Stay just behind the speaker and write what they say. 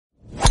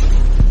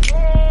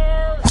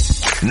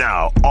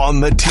Now on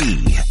the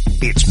tee,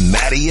 it's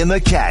Matty and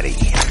the Caddy.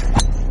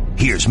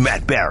 Here's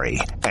Matt Barrie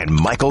and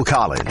Michael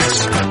Collins.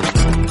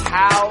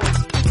 How's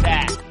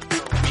that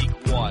for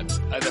week one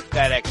of the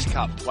FedEx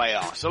Cup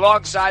playoffs?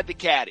 Alongside the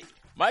Caddy,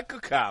 Michael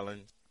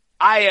Collins.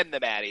 I am the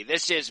Matty.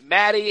 This is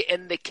Matty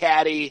and the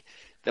Caddy,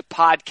 the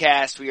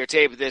podcast. We are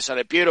taping this on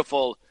a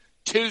beautiful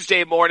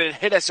Tuesday morning.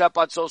 Hit us up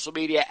on social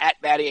media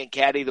at Matty and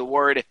Caddy. The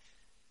word,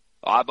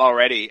 I'm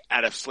already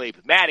out of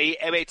sleep. Matty,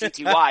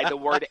 M-A-T-T-Y, the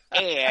word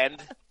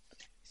and,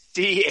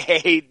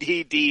 C-A-D-D-I-E.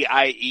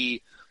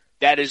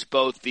 That is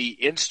both the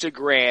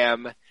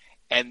Instagram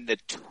and the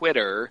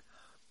Twitter.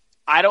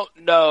 I don't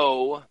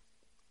know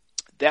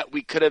that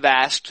we could have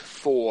asked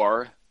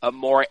for a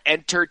more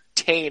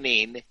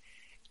entertaining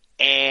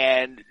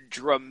and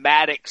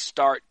dramatic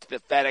start to the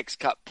FedEx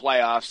Cup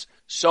playoffs.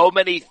 So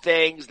many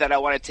things that I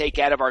want to take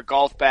out of our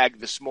golf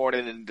bag this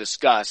morning and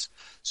discuss.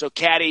 So,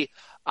 Caddy,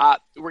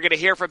 we're going to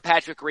hear from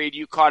Patrick Reed.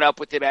 You caught up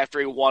with him after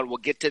he won. We'll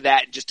get to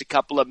that in just a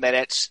couple of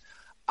minutes.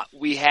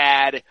 We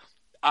had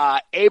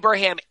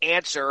Abraham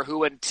Answer,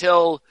 who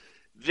until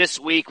this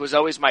week was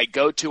always my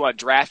go-to on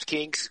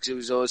DraftKings because it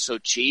was always so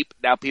cheap.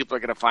 Now people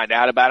are going to find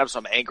out about him, so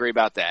I'm angry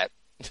about that.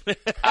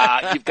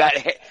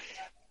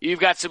 You've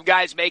got some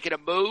guys making a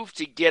move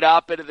to get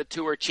up into the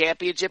Tour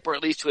Championship or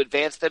at least to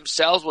advance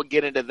themselves. We'll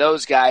get into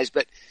those guys,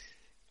 but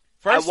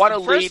First, I want to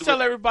lead.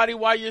 Tell everybody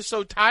why you're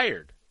so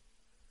tired.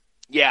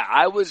 Yeah,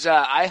 I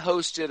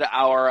hosted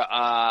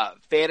our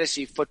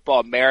fantasy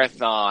football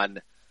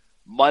marathon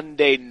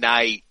Monday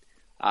night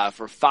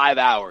for 5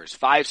 hours,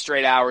 5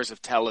 straight hours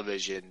of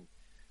television,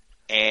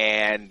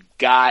 and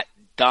got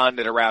done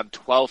at around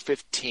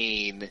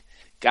 12:15.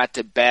 Got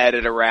to bed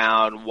at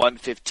around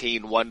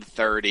 1:15,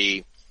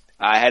 1:30.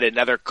 I had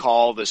another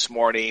call this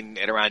morning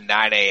at around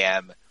 9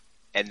 a.m.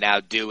 and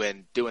now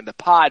doing the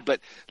pod. But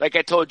like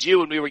I told you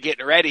when we were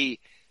getting ready,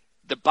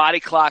 the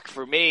body clock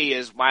for me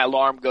is my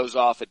alarm goes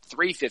off at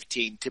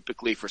 3:15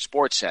 typically for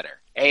SportsCenter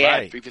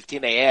a.m., Right.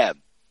 3:15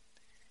 a.m.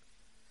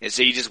 And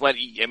so you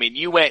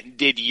went and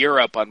did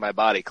Europe on my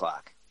body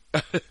clock.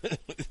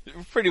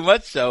 Pretty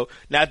much so.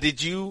 Now,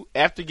 did you,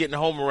 after getting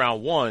home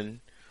around 1,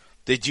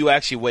 did you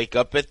actually wake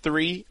up at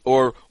 3?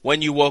 Or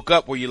when you woke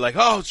up, were you like,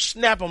 oh,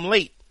 snap, I'm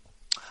late?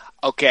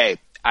 Okay,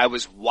 I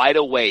was wide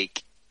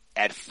awake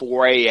at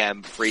 4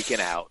 a.m. freaking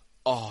out.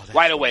 Oh, that's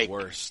wide the awake.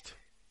 worst.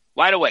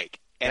 Wide awake.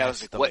 And That's I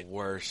was like, the what?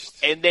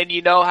 worst. And then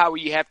you know how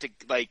you have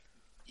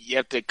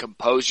to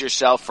compose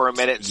yourself for a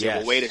minute and say, Yes.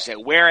 well, wait a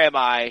second, where am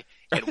I?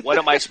 And what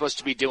am I supposed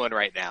to be doing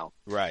right now?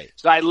 Right.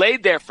 So I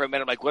laid there for a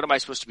minute. I'm like, what am I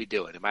supposed to be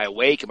doing? Am I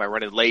awake? Am I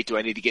running late? Do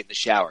I need to get in the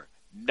shower?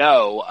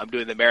 No, I'm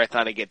doing the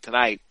marathon again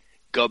tonight.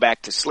 Go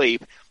back to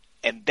sleep.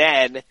 And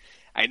then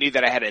I knew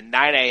that I had a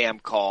 9 a.m.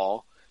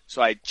 call.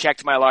 So I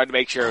checked my alarm to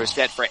make sure it was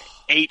set for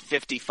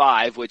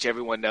 8:55, which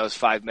everyone knows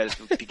 5 minutes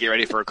to get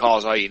ready for a call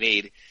is all you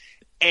need.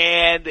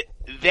 And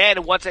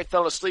then once I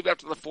fell asleep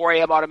after the 4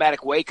 a.m.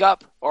 automatic wake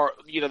up, or,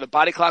 the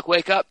body clock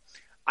wake up,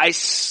 I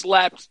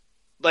slept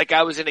like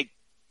I was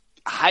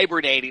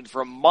hibernating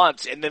for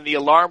months, and then the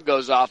alarm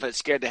goes off and it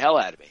scared the hell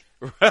out of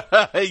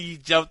me. You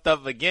jumped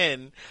up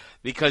again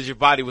because your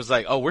body was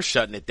like, oh, we're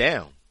shutting it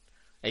down.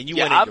 And you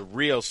went into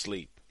real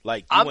sleep.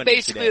 Like I'm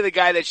basically the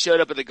guy that showed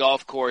up at the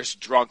golf course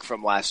drunk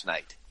from last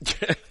night.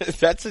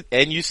 That's it.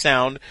 And you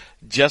sound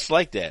just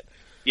like that.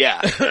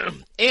 Yeah.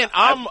 And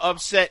I'm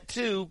upset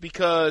too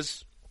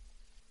because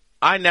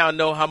I now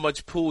know how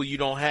much pool you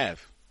don't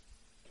have.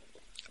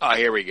 Oh,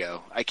 here we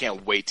go. I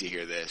can't wait to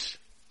hear this.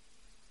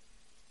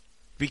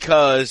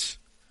 Because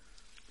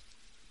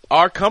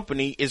our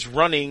company is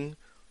running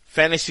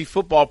fantasy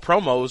football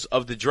promos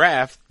of the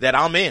draft that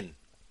I'm in.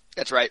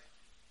 That's right.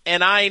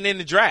 And I ain't in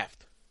the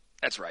draft.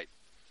 That's right.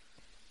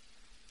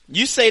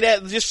 You say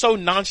that just so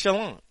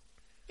nonchalant.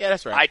 Yeah,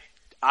 that's right.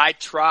 I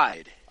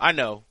tried. I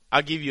know.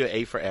 I'll give you an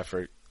A for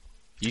effort.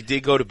 You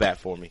did go to bat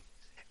for me.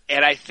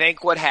 And I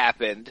think what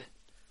happened.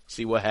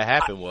 See, what had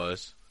happened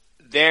was.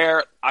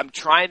 I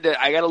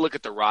got to look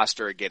at the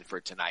roster again for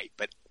tonight.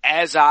 But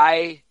as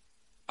I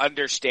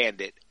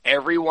understand it,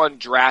 everyone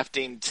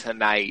drafting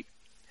tonight,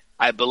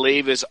 I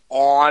believe, is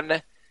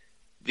on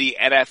the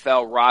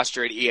NFL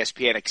roster at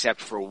ESPN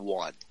except for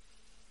one.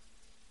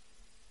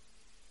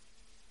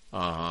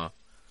 Uh-huh.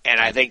 And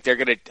I think they're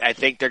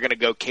gonna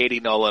go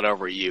Katie Nolan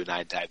over you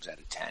 9 times out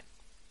of 10.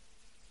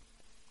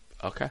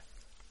 Okay.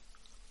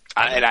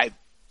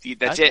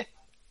 That's it.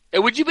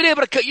 And would you been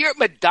able to? You're at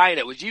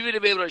Medina. Would you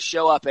even be able to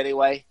show up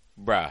anyway?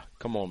 Bruh,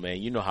 come on,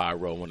 man. You know how I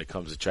roll when it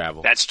comes to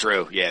travel. That's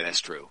true. Yeah, that's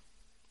true.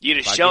 You'd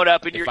have shown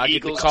up in your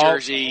Eagles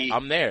jersey.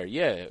 I'm there.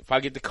 Yeah, if I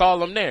get the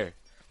call, I'm there.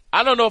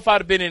 I don't know if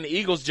I'd have been in the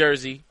Eagles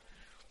jersey.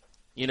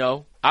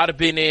 I'd have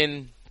been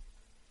in.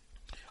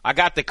 I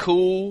got the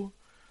cool.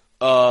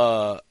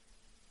 I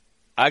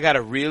got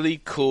a really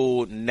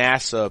cool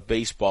NASA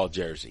baseball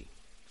jersey.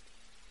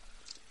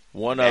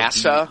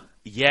 NASA?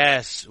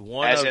 Yes.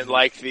 As in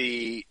like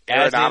the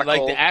aeronautical? As in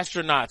like the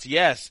astronauts,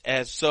 yes.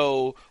 And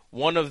so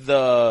one of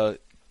the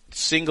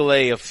single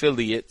A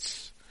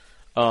affiliates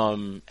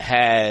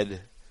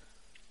had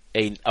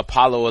a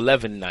Apollo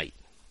 11 night.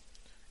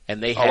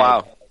 And they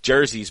had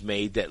jerseys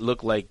made that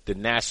looked like the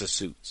NASA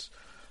suits.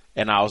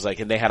 And I was like,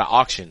 and they had an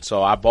auction,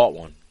 so I bought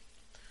one.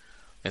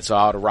 And so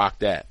I would have rocked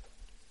that.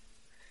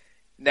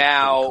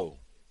 Now, cool.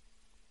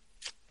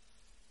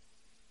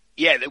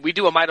 Yeah, we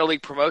do a minor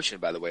league promotion,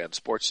 by the way, on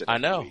SportsCenter. I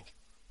know.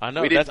 I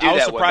We didn't do I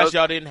was that surprised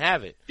y'all didn't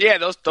have it. Yeah,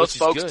 those folks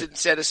good. didn't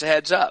send us a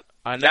heads up.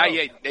 I know. Now,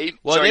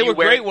 they were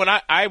great when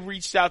I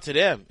reached out to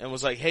them and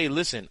was like, hey,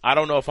 listen, I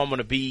don't know if I'm going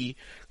to be,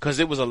 because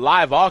it was a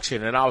live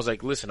auction, and I was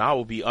like, listen, I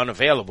will be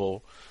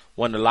unavailable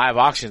when the live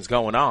auction's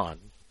going on,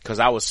 because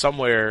I was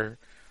somewhere,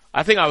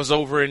 I think I was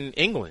over in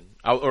England,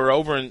 or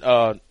over in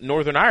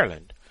Northern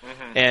Ireland.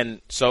 Mm-hmm.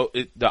 And so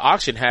the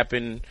auction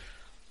happened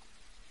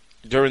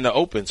during the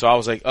Open, so I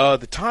was like,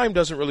 the time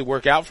doesn't really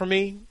work out for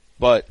me,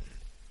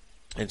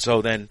 and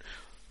so then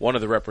one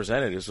of the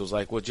representatives was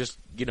like, well, just,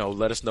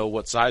 let us know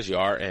what size you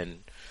are, and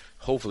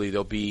hopefully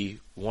there'll be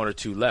one or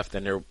two left,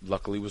 and there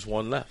luckily was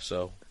one left,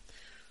 so.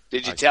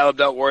 Did you tell him,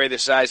 don't worry, the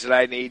size that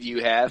I need,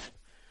 you have?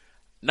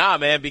 Nah,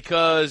 man,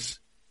 because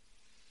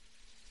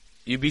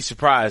you'd be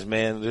surprised,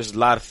 man. There's a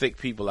lot of thick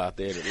people out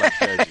there that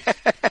like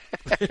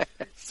jerseys.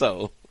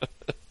 So,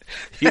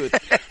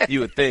 you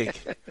would think.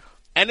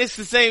 And it's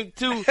the same,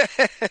 too.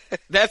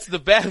 That's the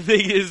bad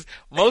thing is,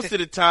 most of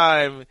the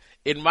time,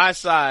 in my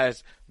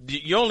size,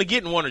 you're only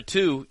getting one or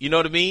two, you know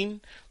what I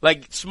mean?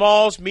 Like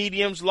smalls,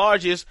 mediums,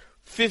 larges,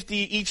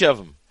 50 each of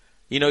them.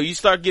 You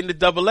start getting the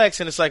double X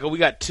and it's like, oh, we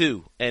got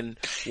two. And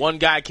one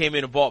guy came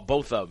in and bought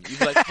both of them. You'd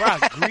be like, bro,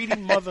 greedy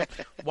mother,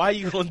 why are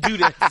you going to do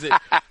that?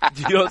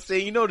 You know what I'm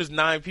saying? There's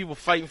 9 people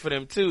fighting for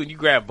them too, and you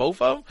grab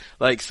both of them?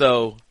 Like,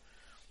 so,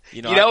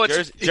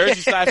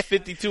 jersey size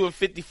 52 and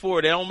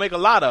 54, they don't make a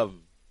lot of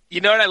them. You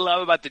know what I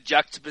love about the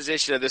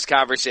juxtaposition of this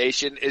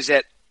conversation is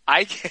that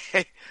I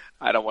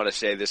don't want to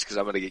say this because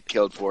I'm going to get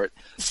killed for it.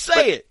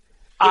 Say it.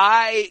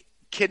 I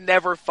can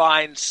never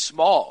find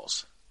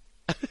smalls.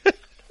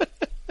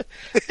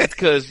 That's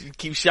because you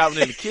keep shopping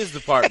in the kids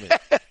department.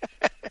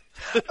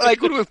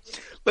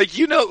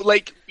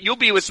 You'll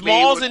be with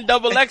smalls and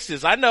double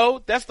X's. I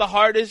know that's the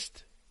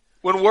hardest.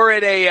 When we're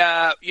at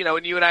a,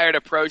 when you and I are at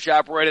a pro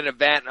shop, we're at an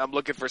event, and I'm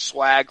looking for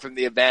swag from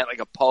the event, like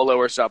a polo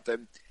or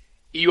something.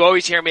 You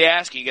always hear me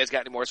asking, you guys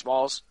got any more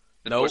smalls?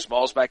 No. More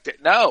smalls back there?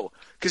 No.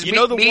 Because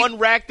one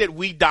rack that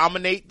we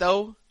dominate,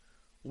 though?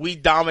 We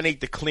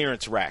dominate the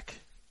clearance rack.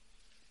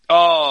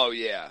 Oh,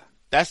 yeah.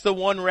 That's the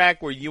one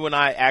rack where you and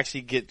I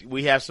actually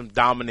we have some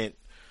dominant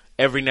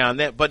every now and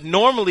then. But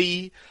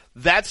normally,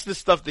 that's the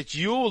stuff that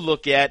you'll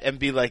look at and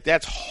be like,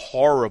 that's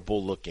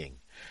horrible looking.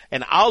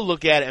 And I'll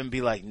look at it and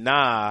be like,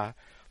 nah,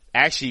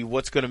 actually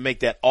what's going to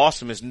make that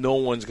awesome is no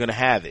one's going to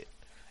have it.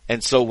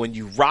 And so when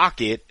you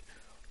rock it,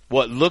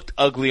 what looked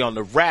ugly on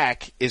the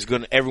rack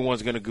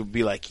everyone's going to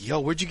be like, yo,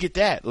 where'd you get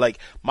that? Like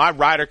my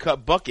Ryder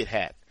Cup bucket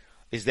hat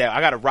is that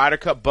I got a Ryder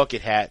Cup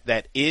bucket hat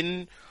that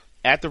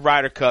at the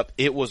Ryder Cup,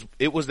 it was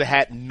the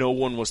hat no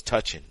one was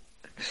touching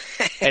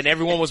and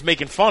everyone was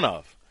making fun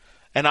of.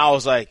 And I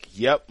was like,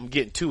 yep, I'm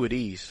getting 2 of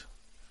these.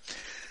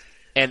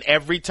 And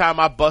every time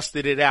I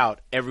busted it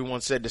out,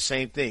 everyone said the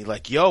same thing.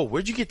 Like, yo,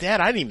 where'd you get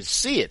that? I didn't even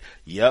see it.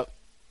 Yep,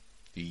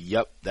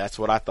 that's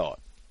what I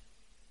thought.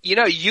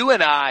 You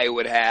and I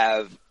would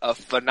have a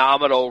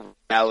phenomenal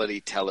reality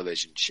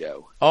television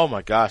show. Oh,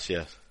 my gosh,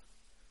 yes.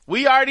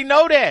 We already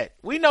know that.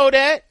 We know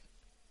that.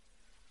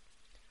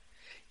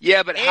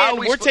 Yeah, but how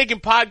we're taking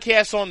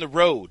podcasts on the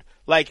road.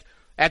 Like,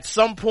 at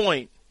some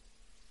point,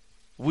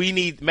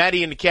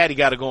 Maddie and the Caddy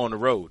got to go on the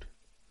road.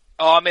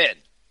 Oh, I'm in.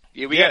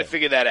 Yeah, we got to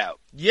figure that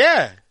out.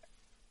 Yeah.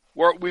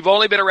 We've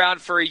only been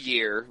around for a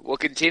year. We'll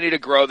continue to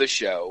grow the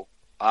show.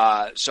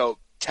 So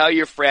tell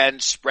your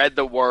friends, spread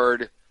the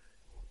word.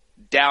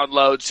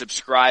 Download,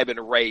 subscribe,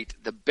 and rate.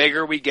 The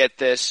bigger we get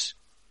this,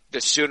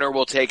 the sooner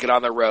we'll take it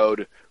on the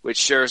road, which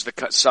sure as the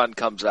sun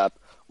comes up,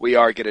 we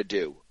are going to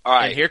do. All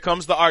right. And here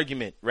comes the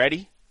argument.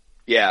 Ready?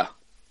 Yeah.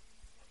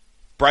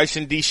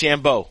 Bryson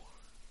DeChambeau.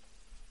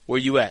 Where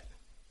you at?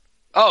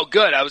 Oh,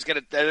 good. I was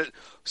going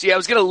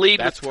to lead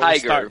That's with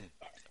Tiger.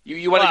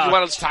 You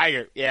want to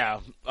Tiger?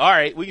 Yeah. All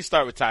right. We can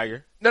start with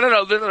Tiger.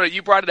 No.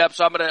 You brought it up,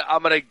 so I'm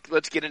gonna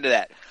let's get into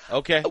that.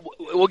 Okay.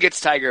 We'll get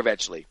to Tiger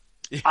eventually.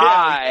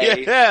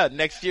 Yeah,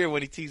 next year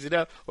when he tees it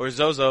up, or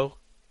Zozo.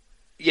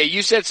 Yeah,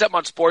 you said something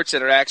on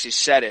SportsCenter. I actually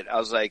said it. I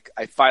was like,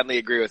 I finally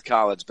agree with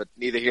Collins, but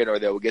neither here nor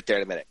there. We'll get there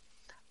in a minute.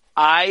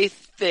 I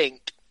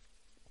think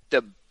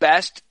the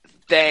best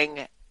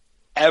thing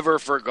ever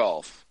for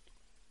golf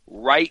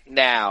right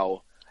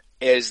now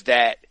is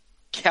that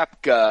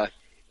Koepka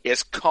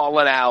is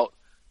calling out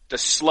the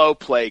slow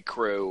play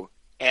crew,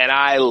 and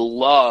I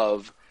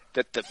love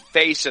that the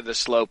face of the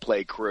slow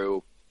play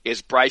crew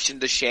is Bryson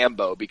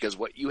DeChambeau, because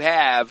what you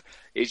have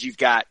is you've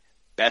got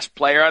best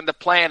player on the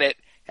planet,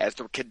 has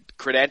the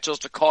credentials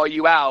to call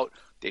you out,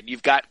 then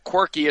you've got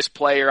quirkiest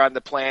player on the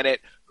planet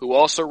who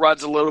also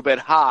runs a little bit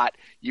hot.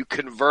 You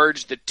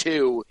converge the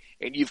two,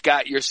 and you've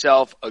got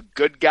yourself a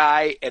good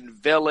guy and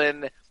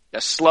villain, a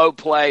slow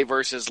play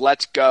versus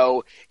let's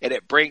go, and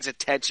it brings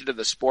attention to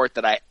the sport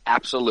that I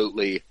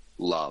absolutely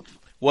love.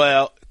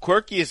 Well,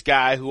 quirkiest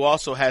guy who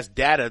also has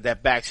data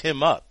that backs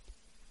him up.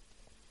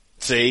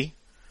 See?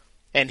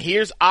 And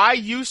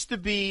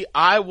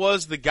I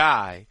was the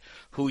guy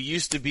who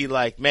used to be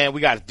like, man,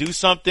 we got to do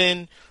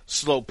something.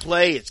 Slow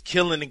play. It's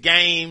killing the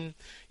game.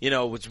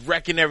 It's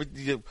wrecking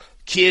everything. The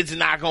kids are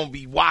not going to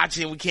be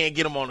watching. We can't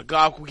get them on the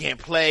golf. We can't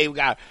play. We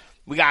got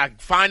to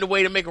find a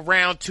way to make a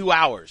round 2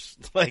 hours.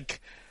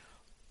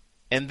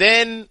 And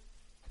then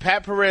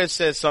Pat Perez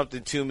said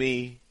something to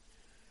me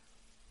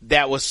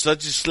that was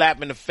such a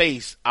slap in the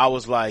face. I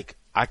was like,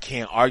 I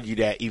can't argue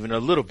that even a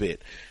little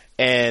bit.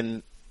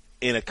 And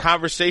in a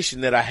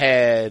conversation that I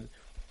had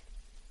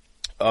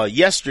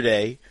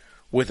yesterday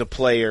with a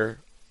player,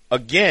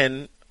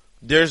 again,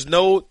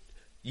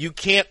 you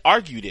can't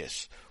argue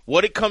this.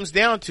 What it comes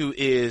down to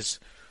is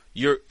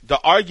the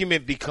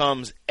argument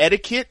becomes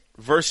etiquette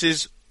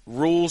versus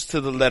rules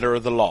to the letter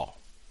of the law,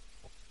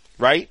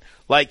 right?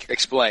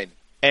 Explain.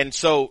 And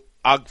so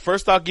I'll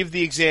give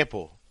the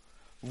example.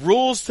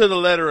 Rules to the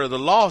letter of the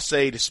law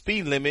say the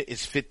speed limit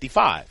is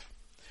 55.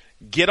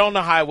 Get on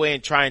the highway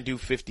and try and do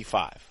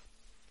 55.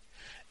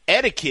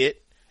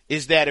 Etiquette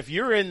is that if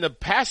you're in the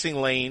passing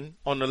lane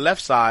on the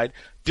left side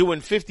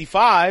doing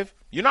 55,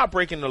 you're not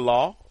breaking the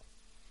law.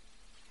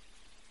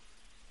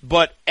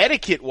 But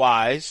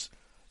etiquette-wise,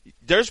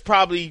 there's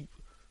probably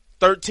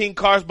 13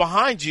 cars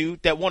behind you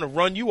that want to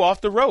run you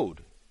off the road.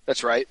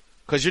 That's right.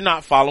 Because you're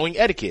not following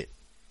etiquette.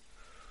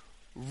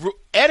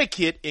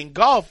 Etiquette in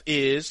golf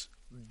is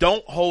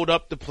don't hold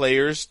up the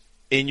players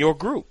in your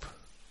group.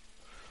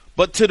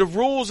 But to the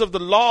rules of the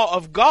law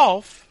of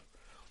golf,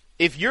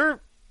 if your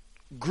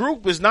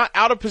group is not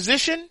out of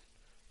position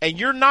and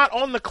you're not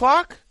on the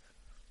clock,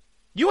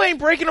 you ain't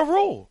breaking a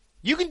rule.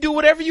 You can do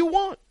whatever you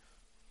want.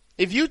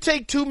 If you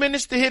take 2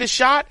 minutes to hit a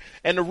shot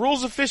and the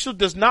rules official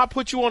does not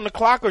put you on the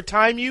clock or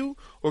time you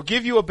or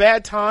give you a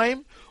bad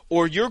time,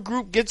 or your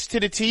group gets to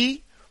the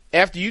tee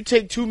after you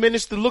take 2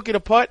 minutes to look at a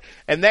putt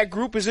and that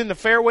group is in the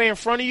fairway in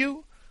front of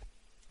you,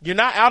 you're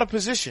not out of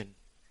position.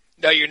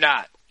 No, you're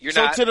not.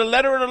 So to the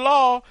letter of the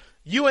law,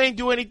 you ain't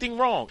do anything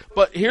wrong.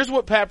 But here's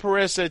what Pat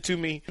Perez said to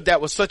me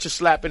that was such a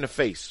slap in the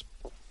face.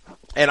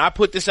 And I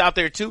put this out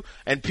there too,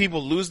 and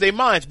people lose their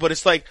minds, but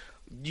it's like,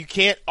 you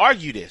can't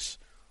argue this.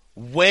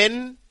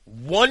 Name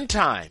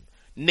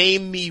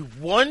me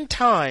one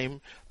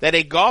time that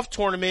a golf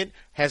tournament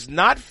has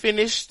not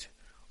finished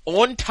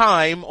on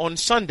time on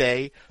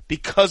Sunday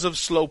because of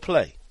slow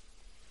play.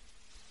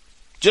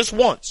 Just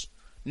once.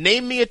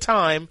 Name me a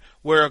time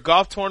where a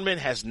golf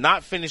tournament has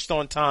not finished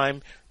on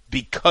time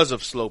because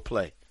of slow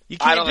play. You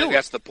can't I don't think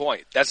that's the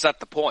point. That's not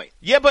the point.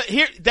 Yeah, but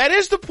that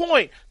is the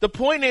point. The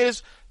point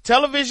is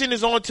television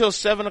is on until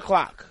 7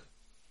 o'clock.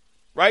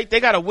 Right? They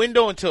got a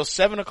window until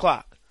 7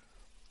 o'clock.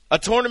 A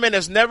tournament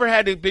has never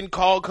had to been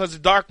called because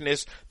of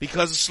darkness,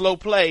 because of slow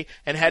play,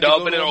 and had to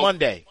go to a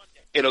Monday.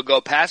 It'll go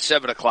past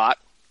 7 o'clock.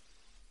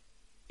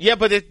 Yeah,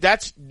 but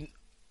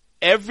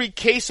every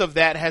case of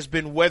that has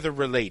been weather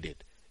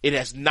related. It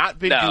has not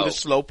been due to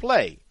slow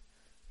play.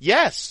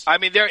 Yes. I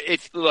mean,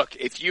 if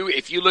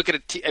you look at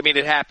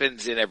it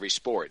happens in every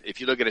sport.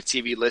 If you look at a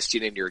TV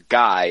listing in your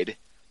guide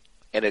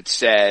and it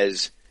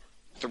says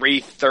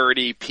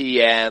 3:30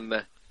 p.m.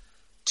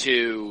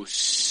 to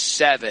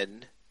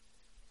 7,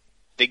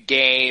 the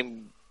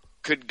game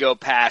could go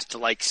past to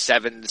like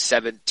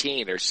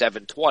 7:17 or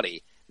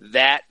 7:20.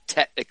 That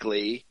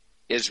technically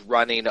is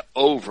running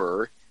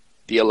over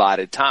the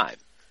allotted time.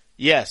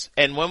 Yes.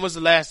 And when was the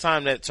last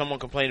time that someone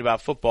complained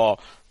about football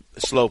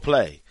slow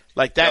play?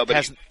 Like that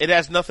it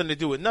has nothing to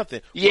do with nothing.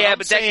 Yeah,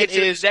 but that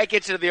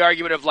gets into the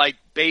argument of like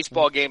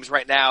baseball games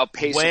right now,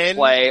 pace of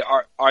play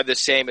are the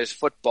same as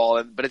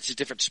football, but it's a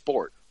different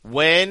sport.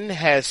 When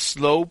has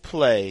slow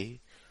play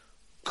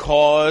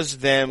caused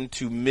them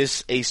to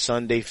miss a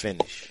Sunday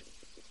finish?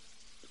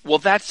 Well,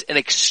 that's an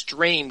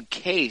extreme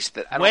case.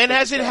 When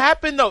has it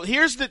happened though?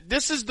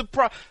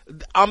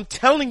 I'm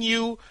telling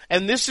you,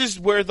 and this is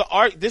where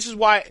this is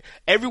why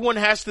everyone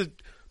has to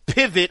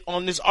pivot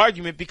on this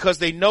argument, because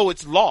they know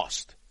it's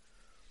lost.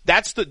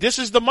 This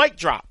is the mic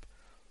drop.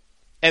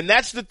 And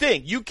that's the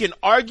thing. You can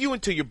argue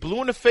until you're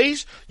blue in the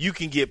face. You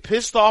can get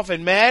pissed off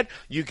and mad.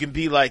 You can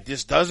be like,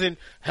 this doesn't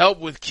help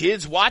with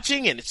kids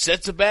watching and it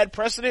sets a bad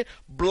precedent.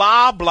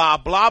 Blah, blah,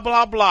 blah,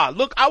 blah, blah.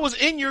 Look, I was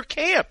in your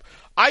camp.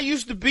 I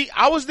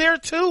was there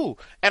too.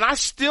 And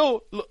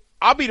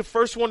I'll be the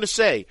first one to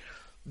say,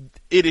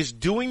 it is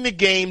doing the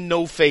game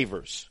no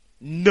favors.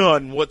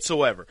 None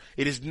whatsoever.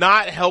 It is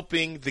not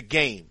helping the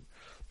game.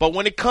 But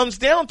when it comes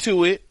down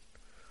to it,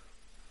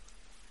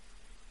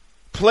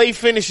 play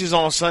finishes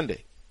on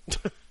Sunday.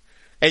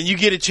 And you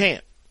get a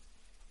chance.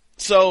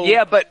 So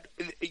yeah, but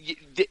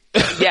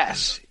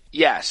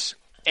yes.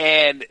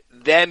 And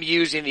them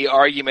using the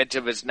argument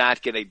of it's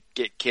not going to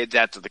get kids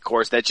out to the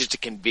course, that's just a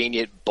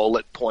convenient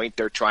bullet point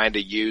they're trying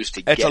to use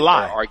to get their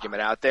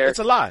argument out there. It's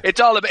a lie.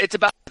 It's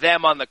about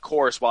them on the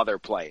course while they're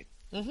playing.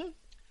 Mm-hmm.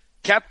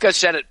 Koepka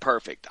said it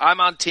perfect.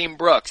 I'm on Team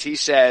Brooks. He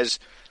says,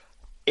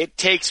 it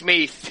takes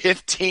me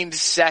 15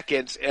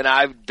 seconds and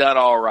I've done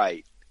all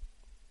right.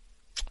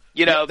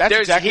 That's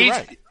exactly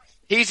right.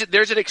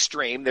 There's an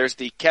extreme. There's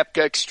the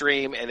Koepka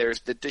extreme, and there's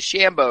the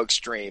DeChambeau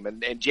extreme,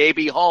 and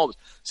J.B. Holmes.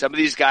 Some of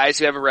these guys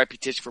who have a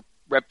reputation for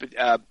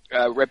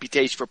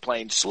reputation for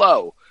playing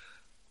slow.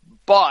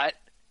 But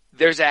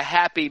there's a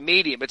happy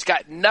medium. It's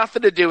got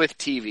nothing to do with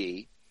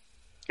TV.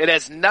 It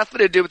has nothing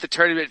to do with the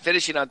tournament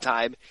finishing on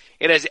time.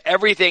 It has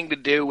everything to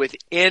do with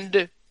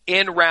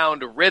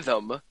in-round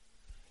rhythm,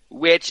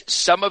 which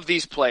some of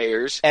these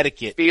players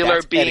etiquette feel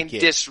are being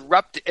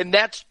disrupted. And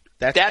that's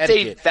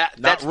etiquette,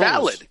 that's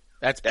valid.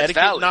 That's etiquette,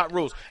 valid. Not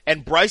rules.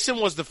 And Bryson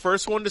was the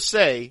first one to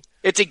say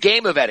it's a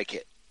game of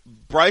etiquette.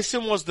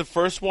 Bryson was the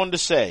first one to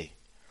say,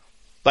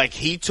 like,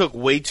 he took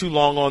way too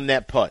long on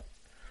that putt.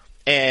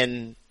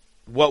 And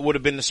what would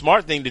have been the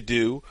smart thing to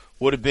do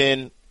would have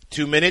been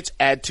 2 minutes,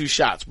 add 2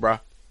 shots, bruh.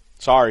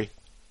 Sorry.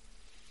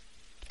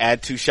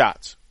 Add 2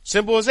 shots.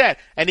 Simple as that.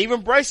 And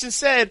even Bryson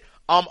said,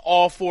 I'm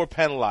all for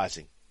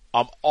penalizing.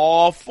 I'm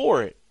all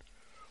for it.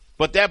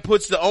 But that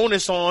puts the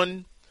onus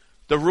on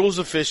the rules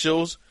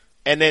officials,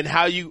 and then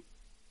how you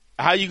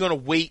going to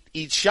weight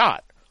each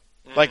shot.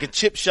 Like a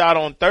chip shot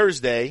on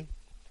Thursday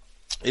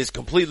is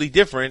completely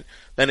different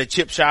than a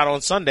chip shot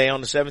on Sunday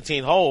on the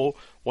 17th hole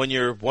when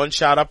you're 1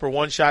 shot up or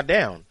 1 shot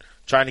down,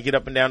 trying to get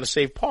up and down to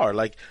save par.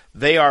 Like,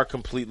 they are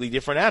completely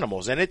different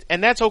animals, and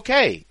that's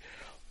okay.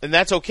 And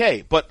that's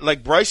okay. But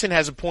like Bryson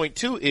has a point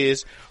too,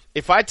 is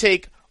if I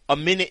take a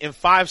minute and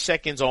 5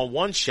 seconds on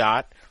one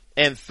shot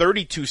and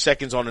 32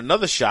 seconds on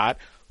another shot,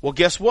 well,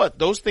 guess what?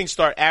 Those things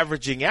start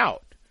averaging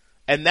out.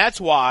 And that's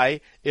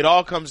why it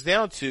all comes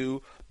down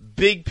to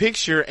big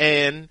picture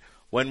and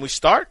when we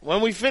start,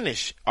 when we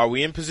finish. Are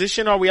we in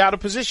position? Are we out of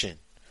position?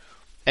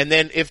 And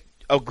then if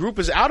a group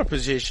is out of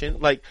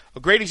position, like a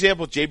great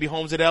example, JB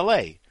Holmes at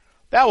LA,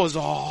 that was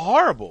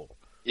horrible.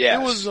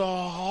 Yes. It was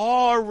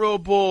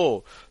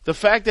horrible. The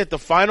fact that the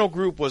final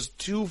group was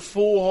 2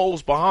 full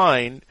holes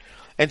behind,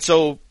 and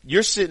so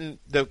you're sitting,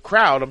 the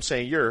crowd is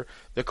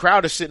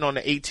sitting on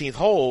the 18th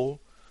hole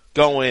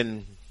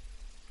going,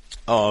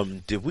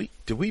 did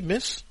we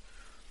miss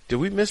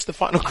the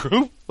final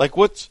group? Like,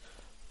 are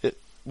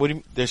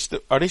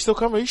they still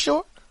coming? Are you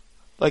sure?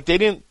 Like,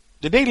 did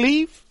they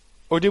leave?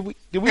 Or did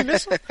we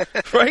miss them?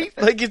 Right?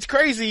 Like, it's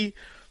crazy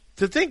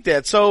to think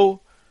that. So,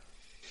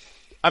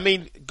 I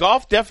mean,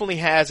 golf definitely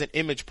has an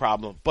image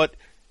problem, but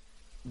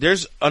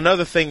there's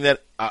another thing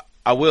that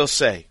I will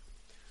say.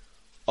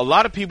 A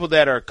lot of people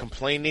that are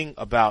complaining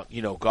about,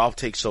 golf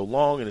takes so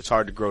long and it's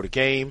hard to grow the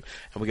game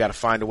and we got to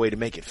find a way to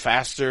make it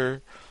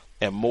faster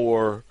and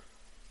more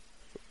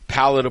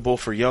palatable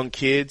for young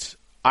kids.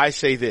 I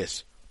say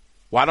this.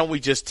 Why don't we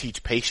just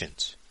teach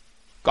patience?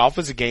 Golf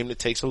is a game that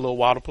takes a little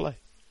while to play.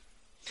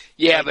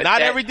 Yeah, like, but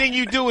not everything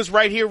you do is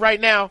right here,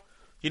 right now.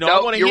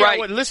 I want to hear.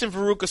 Right. Listen,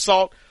 Farouk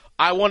Assault.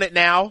 I want it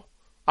now.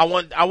 I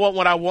want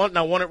what I want, and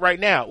I want it right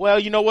now. Well,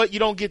 you know what? You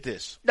don't get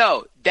this.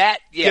 No,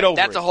 that's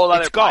a whole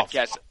other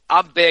podcast.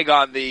 I'm big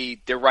on the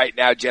right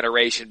now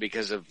generation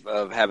because of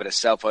having a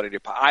cell phone in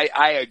your pocket.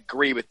 I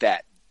agree with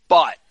that.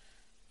 But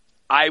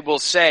I will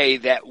say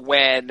that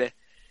when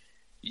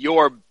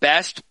your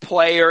best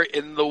player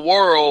in the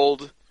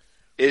world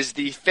is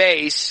the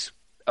face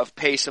of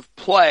pace of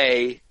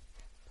play,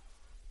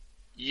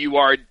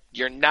 you're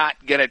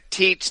not going to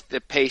teach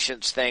the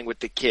patience thing with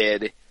the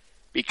kid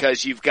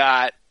because you've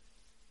got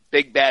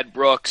Big Bad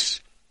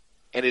Brooks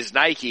and his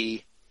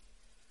Nike,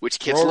 which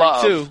kids Rory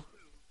love. Too.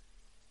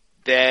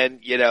 Then,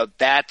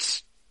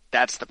 that's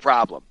the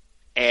problem.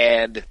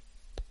 And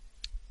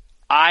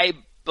I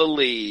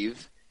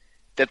believe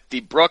that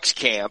the Brooks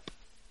camp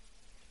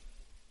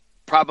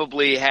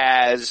probably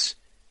has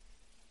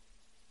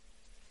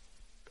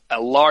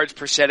a large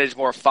percentage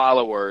more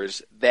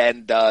followers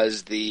than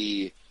does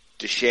the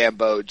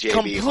DeChambeau, JB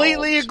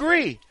Completely Holmes.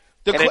 Agree.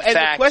 And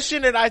the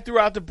question that I threw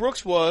out to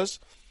Brooks was,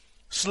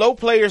 slow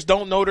players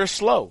don't know they're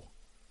slow.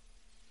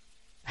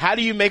 How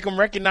do you make them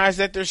recognize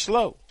that they're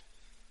slow?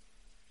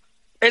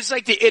 It's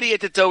like the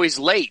idiot that's always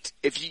late.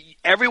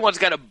 Everyone's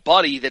got a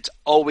buddy that's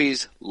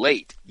always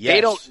late. Yes.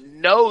 They don't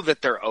know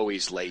that they're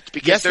always late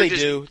because yes, they're they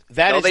just, do.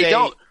 They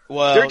don't.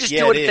 Well, they're just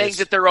doing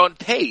things at their own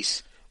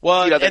pace.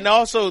 Well, and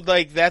also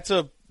like that's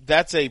a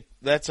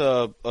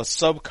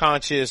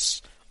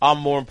subconscious I'm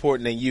more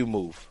important than you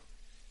move.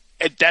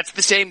 And that's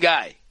the same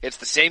guy. It's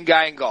the same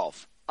guy in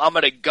golf. I'm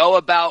going to go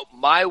about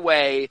my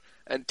way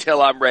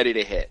until I'm ready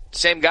to hit.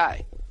 Same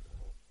guy.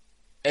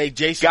 Hey,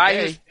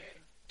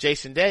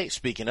 Jason Day,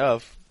 speaking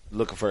of,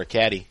 looking for a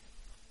caddy.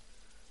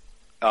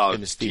 Oh,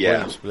 in the Steve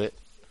Williams split.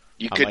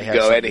 You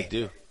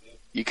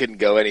couldn't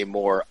go any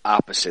more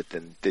opposite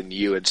than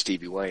you and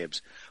Stevie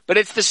Williams. But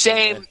it's the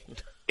same.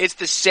 It's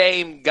the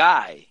same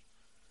guy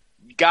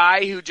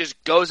who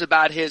just goes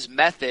about his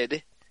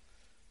method,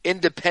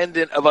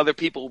 independent of other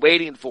people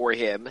waiting for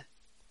him.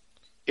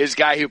 Is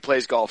guy who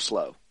plays golf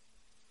slow.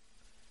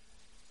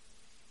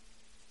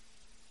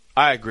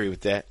 I agree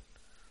with that.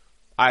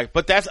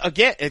 But that's,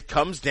 again, it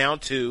comes down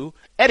to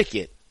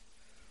etiquette.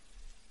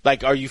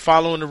 Like, are you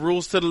following the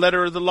rules to the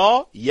letter of the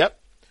law? Yep.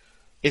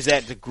 Is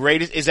that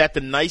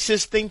the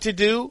nicest thing to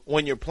do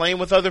when you're playing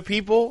with other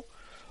people?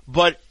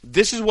 But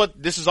this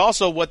is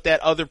also what that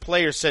other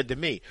player said to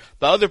me.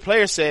 The other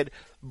player said,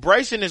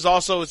 Bryson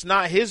it's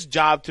not his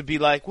job to be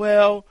like,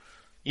 well,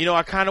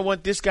 I kind of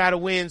want this guy to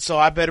win, so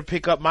I better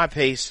pick up my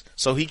pace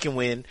so he can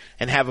win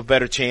and have a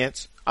better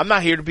chance. I'm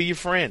not here to be your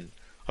friend.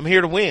 I'm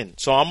here to win.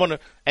 So I'm going to,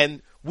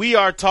 and we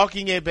are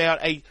talking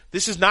about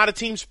this is not a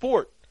team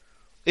sport.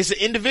 It's an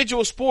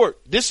individual sport.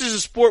 This is a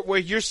sport where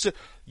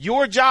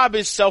your job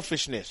is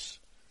selfishness.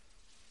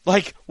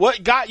 Like,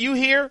 what got you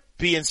here?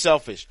 Being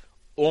selfish.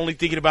 Only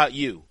thinking about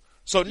you.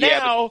 So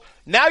now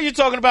you're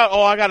talking about,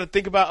 I got to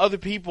think about other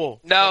people.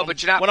 No,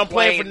 but you're not when I'm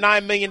playing for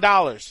 $9 million.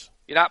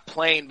 You're not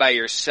playing by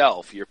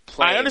yourself. You're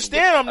playing. I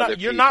understand. I'm not.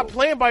 You're not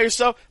playing by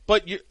yourself,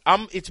 but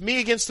it's me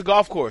against the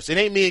golf course. It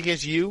ain't me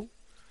against you,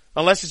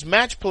 unless it's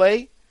match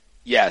play.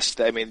 Yes,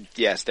 I mean,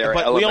 yes. There are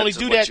but elements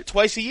we only do that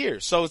twice a year,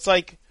 so it's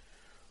like,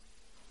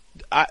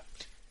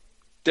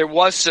 there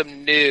was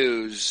some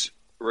news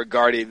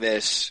regarding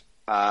this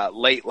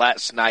late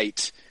last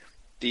night.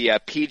 The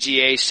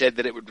PGA said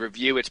that it would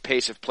review its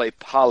pace of play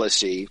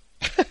policy,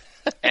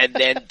 and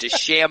then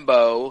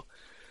DeChambeau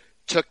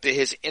took to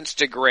his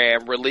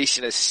Instagram,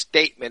 releasing a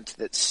statement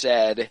that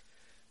said,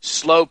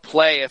 "Slow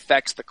play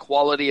affects the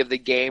quality of the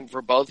game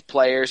for both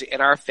players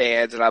and our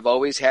fans, and I've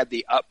always had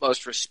the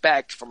utmost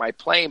respect for my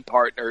playing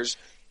partners,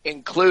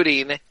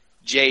 including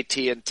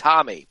JT and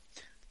Tommy.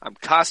 I'm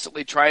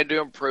constantly trying to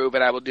improve,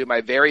 and I will do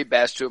my very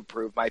best to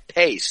improve my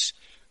pace.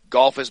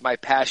 Golf is my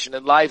passion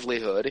and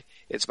livelihood.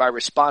 It's my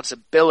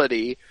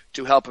responsibility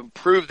to help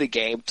improve the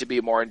game to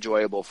be more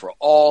enjoyable for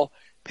all.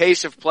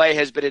 Pace of play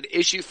has been an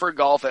issue for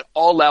golf at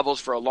all levels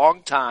for a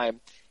long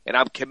time, and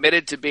I'm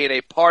committed to being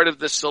a part of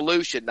the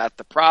solution, not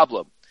the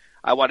problem.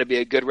 I want to be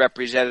a good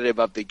representative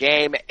of the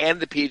game and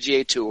the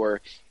PGA Tour,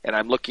 and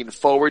I'm looking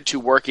forward to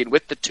working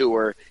with the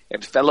Tour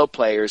and fellow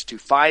players to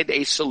find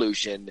a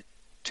solution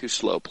to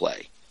slow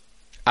play."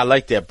 I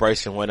like that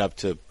Bryson went up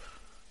to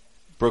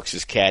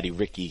Brooks's caddy,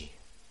 Ricky,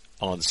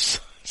 on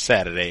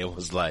Saturday and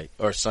was like,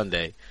 or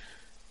Sunday,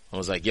 I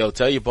was like, "Yo,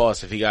 tell your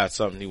boss if he got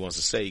something he wants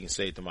to say, he can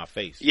say it to my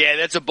face." Yeah,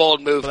 that's a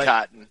bold move, like,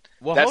 Cotton.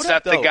 Well, that's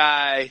not the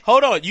guy.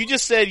 Hold on. You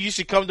just said you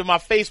should come to my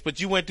face, but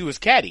you went to his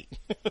caddy.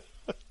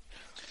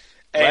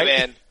 Hey, right?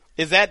 man.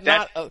 Is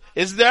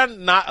there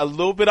not a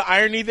little bit of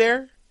irony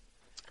there?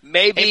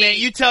 Maybe. Hey, man,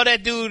 you tell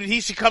that dude he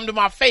should come to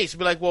my face.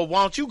 Be like, well,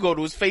 why don't you go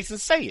to his face and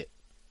say it?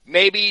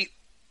 Maybe,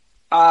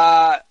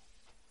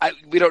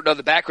 we don't know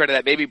the background of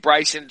that. Maybe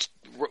Bryson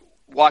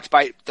walked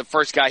by, the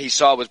first guy he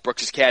saw was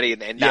Brooks' caddy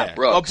and not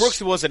Brooks. Well, Brooks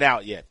wasn't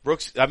out yet.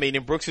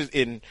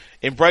 In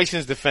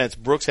Bryson's defense,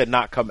 Brooks had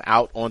not come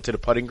out onto the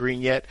putting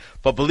green yet.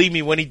 But believe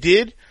me, when he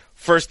did,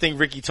 first thing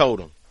Ricky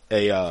told him,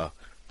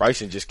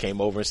 Bryson just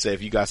came over and said,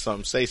 if you got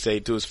something to say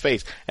it to his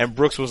face. And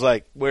Brooks was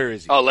like, where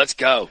is he? Oh, let's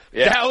go.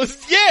 Yeah. That was,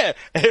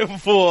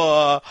 And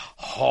for,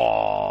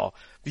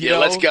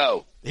 let's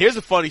go. Here's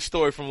a funny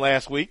story from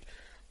last week.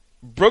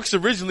 Brooks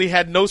originally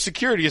had no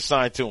security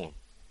assigned to him.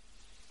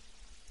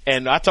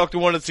 And I talked to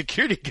one of the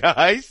security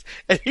guys,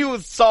 and he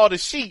saw the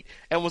sheet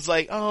and was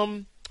like,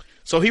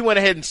 so he went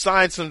ahead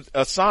and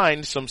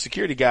assigned some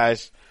security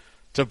guys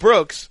to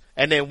Brooks,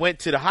 and then went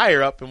to the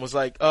higher up and was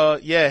like,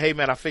 hey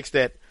man, I fixed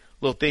that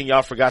little thing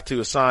y'all forgot to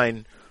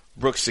assign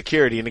Brooks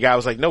security. And the guy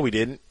was like, no, we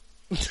didn't.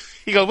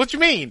 He goes, what you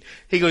mean?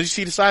 He goes, you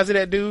see the size of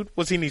that dude?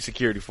 What's he need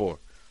security for?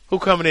 Who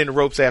coming in the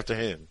ropes after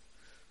him?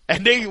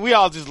 And then we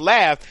all just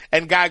laughed,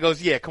 and guy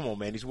goes, yeah, come on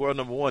man, he's world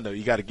number one though.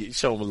 You gotta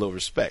show him a little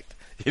respect.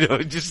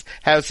 Just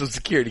have some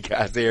security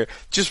guys there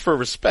just for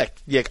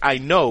respect. Yeah, I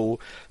know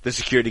the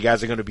security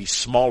guys are going to be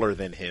smaller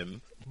than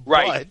him.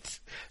 Right. But,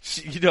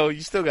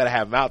 you still got to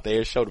have them out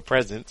there, show the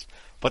presence.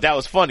 But that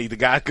was funny. The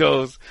guy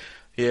goes,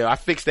 yeah, I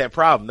fixed that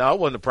problem. No, it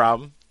wasn't a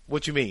problem.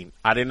 What you mean?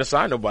 I didn't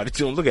assign nobody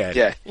to him. Look at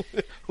it.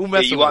 Yeah. Who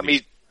messing with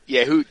me?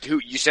 Yeah, who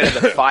you said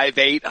the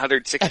 5'8",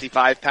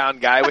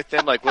 165-pound guy with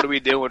them? Like, what are we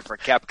doing for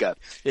Koepka?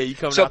 Yeah, you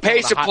come. So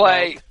pace of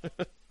play.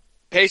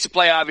 Pace of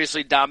play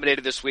obviously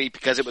dominated this week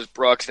because it was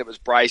Brooks and it was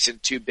Bryson,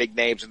 two big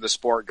names in the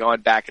sport going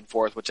back and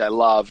forth, which I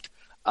loved.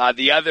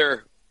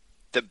 The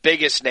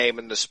biggest name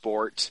in the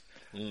sport,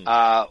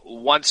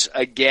 once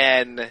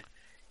again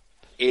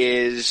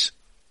is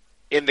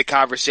in the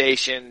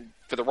conversation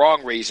for the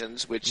wrong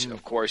reasons, which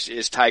of course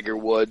is Tiger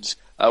Woods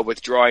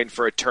withdrawing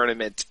for a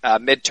tournament,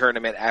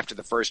 mid-tournament after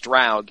the first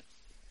round.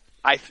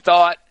 I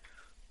thought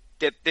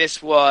that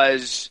this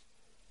was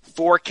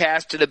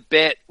forecasted a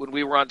bit when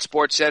we were on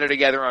SportsCenter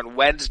together on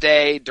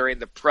Wednesday during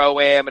the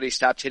Pro-Am, and he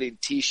stopped hitting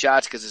tee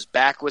shots because his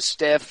back was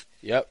stiff.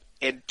 Yep.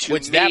 And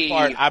that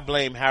part, I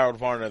blame Harold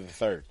Varner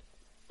III.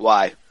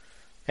 Why?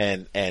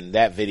 And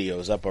that video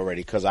is up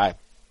already because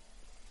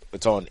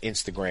it's on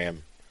Instagram,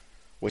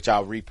 which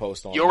I'll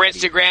repost on your Maddie.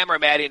 Instagram or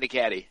Maddie and the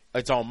Caddy?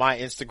 It's on my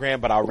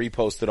Instagram, but I'll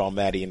repost it on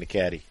Maddie and the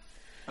Caddy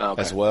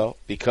as well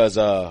because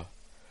the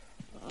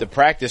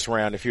practice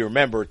round, if you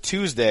remember,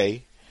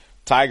 Tuesday,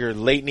 Tiger,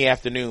 late in the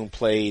afternoon,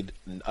 played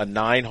a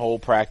 9-hole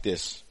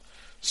practice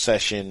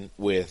session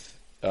with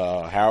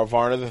Harold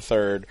Varner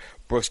III,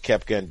 Brooks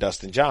Koepka, and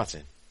Dustin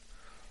Johnson.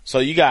 So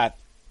you got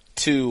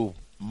two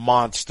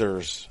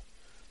monsters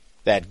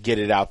that get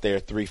it out there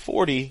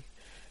 340,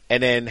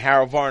 and then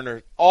Harold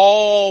Varner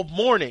all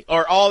morning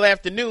or all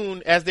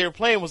afternoon as they were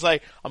playing was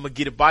like, I'm going to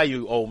get it by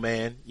you, old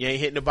man. You ain't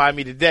hitting it by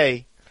me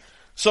today.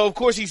 So, of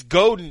course, he's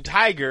goading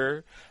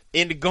Tiger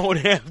into going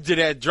after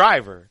that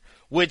driver,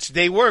 which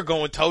they were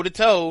going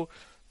toe-to-toe,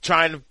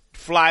 trying to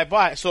fly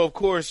by. So, of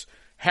course,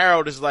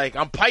 Harold is like,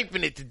 I'm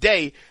piping it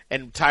today,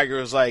 and Tiger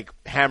was like,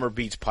 hammer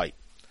beats pipe.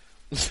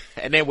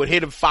 And then would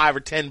hit him 5 or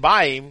 10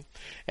 by him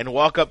and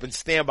walk up and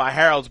stand by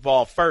Harold's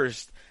ball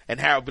first, and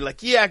Harold would be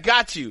like, yeah, I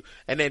got you.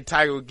 And then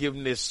Tiger would give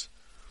him this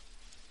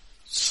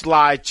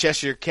sly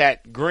Cheshire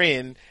Cat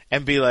grin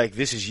and be like,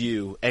 this is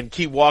you, and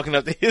keep walking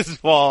up to his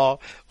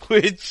ball,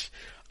 which,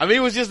 I mean,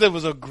 it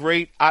was a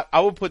great, I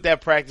would put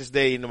that practice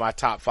day into my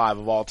top 5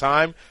 of all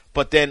time,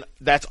 but then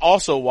that's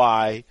also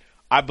why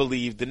I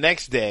believe the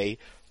next day,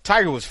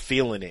 Tiger was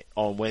feeling it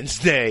on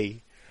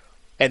Wednesday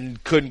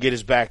and couldn't get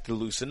his back to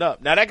loosen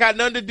up. Now, that got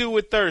nothing to do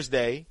with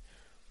Thursday,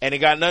 and it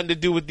got nothing to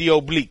do with the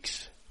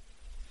obliques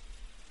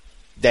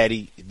that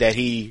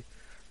he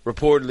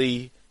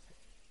reportedly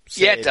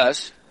said. Yeah, it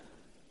does.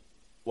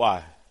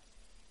 Why?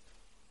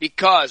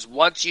 Because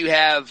once you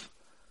have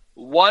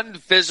one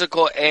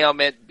physical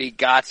ailment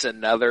begots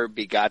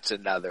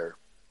another.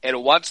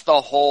 And once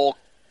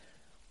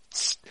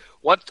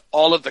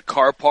all of the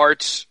car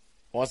parts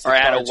are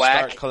out of whack,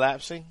 start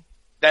collapsing,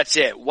 that's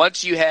it.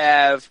 Once you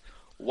have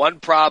one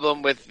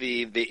problem with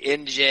the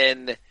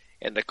engine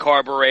and the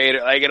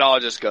carburetor, like, it all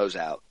just goes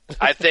out.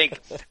 I think,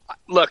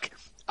 look,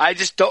 I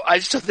just don't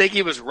think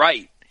he was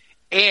right.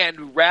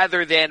 And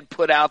rather than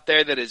put out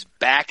there that his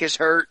back is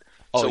hurt,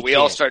 so we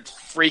all start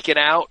freaking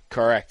out.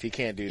 Correct. He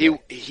can't do that.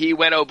 He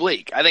went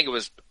oblique. I think it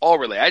was all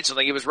related. I just don't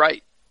think he was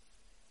right.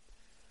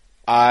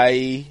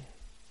 I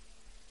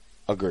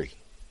agree.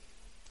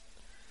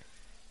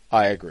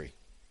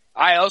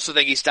 I also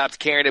think he stopped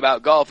caring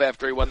about golf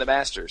after he won the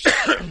Masters.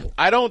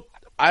 I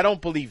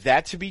don't believe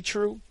that to be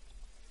true.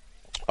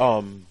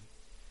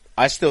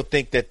 I still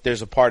think that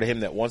there's a part of him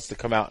that wants to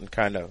come out and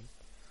kind of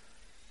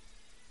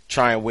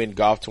try and win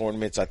golf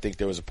tournaments. I think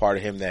there was a part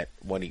of him that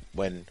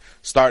when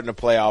starting the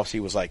playoffs, he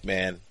was like,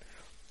 man, I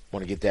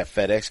want to get that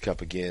FedEx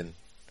Cup again.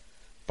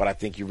 But I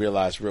think you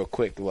realize real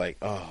quick, like,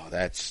 oh,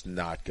 that's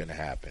not going to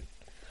happen.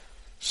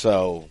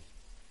 So,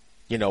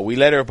 we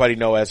let everybody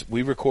know as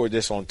we record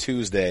this on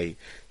Tuesday,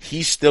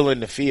 he's still in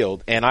the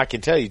field. And I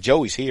can tell you,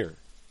 Joey's here.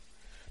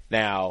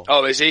 Now.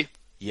 Oh, is he?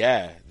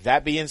 Yeah.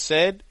 That being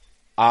said,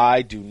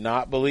 I do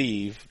not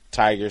believe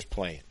Tiger's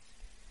playing.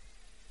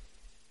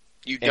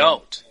 You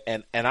don't.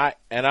 And I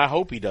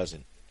hope he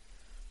doesn't.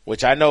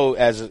 Which I know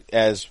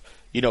as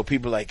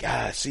people are like,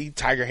 see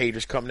Tiger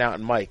haters coming out,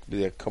 and Mike,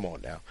 be like, come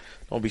on now.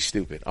 Don't be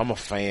stupid. I'm a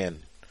fan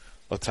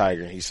of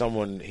Tiger. He's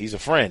a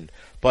friend.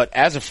 But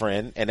as a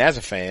friend and as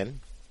a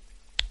fan,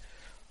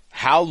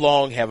 how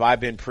long have I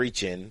been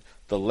preaching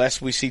the less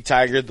we see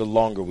Tiger, the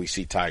longer we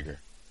see Tiger?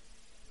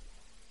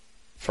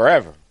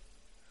 Forever.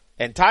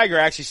 And Tiger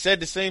actually said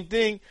the same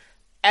thing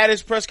at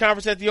his press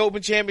conference at the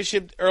Open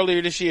Championship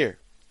earlier this year.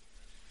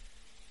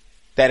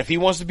 That if he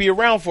wants to be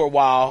around for a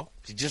while,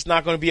 he's just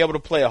not going to be able to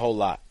play a whole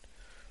lot.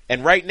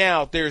 And right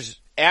now,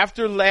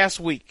 after last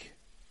week,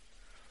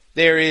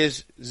 there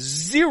is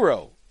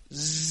zero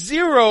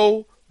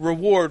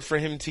reward for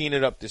him teeing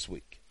it up this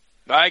week.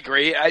 I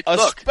agree.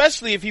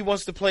 Especially if he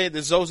wants to play at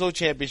the Zozo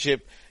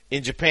Championship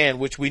in Japan,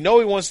 which we know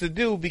he wants to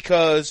do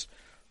because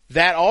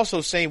that also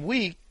same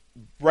week,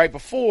 right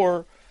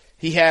before,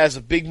 he has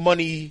a big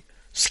money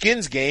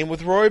skins game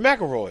with Rory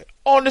McIlroy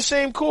on the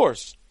same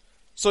course.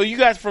 So you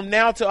guys, from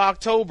now to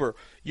October,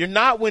 you're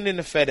not winning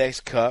the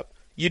FedEx Cup.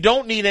 You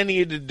don't need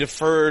any of the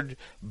deferred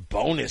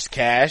bonus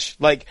cash.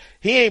 Like,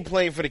 he ain't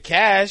playing for the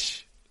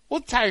cash.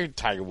 Well,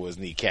 Tiger Woods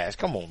need cash.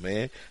 Come on,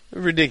 man.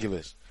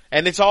 Ridiculous.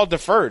 And it's all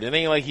deferred. It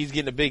ain't like he's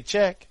getting a big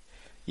check.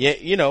 Yeah,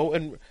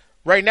 and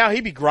right now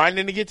he'd be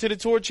grinding to get to the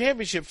Tour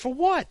Championship. For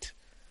what?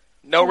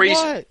 No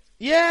reason. What?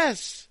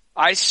 Yes.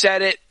 I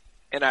said it,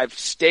 and I've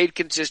stayed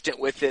consistent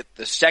with it.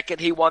 The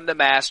second he won the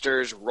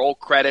Masters, roll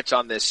credits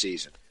on this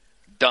season.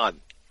 Done.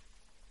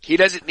 He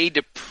doesn't need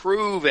to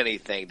prove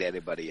anything to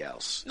anybody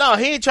else. No,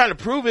 he ain't trying to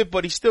prove it,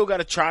 but he's still got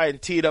to try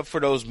and tee it up for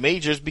those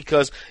majors,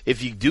 because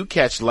if you do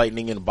catch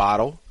lightning in a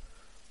bottle,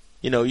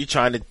 you're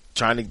trying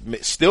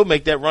to still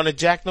make that run at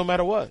Jack no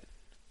matter what.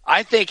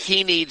 I think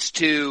he needs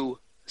to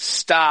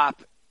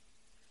stop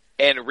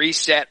and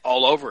reset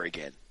all over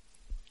again.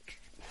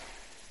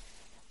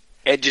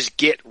 And just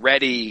get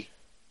ready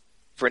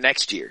for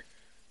next year.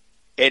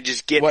 And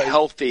just get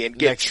healthy and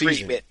get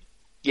treatment. Season.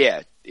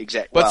 Yeah,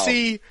 exactly. But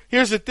see,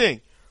 here's the thing.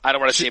 I don't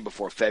want to see him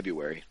before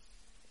February.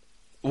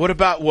 What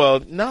about,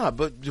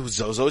 but it was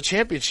Zozo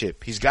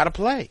Championship. He's got to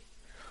play.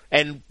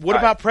 And what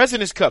about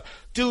President's Cup?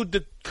 Dude,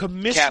 the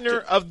commissioner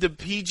of the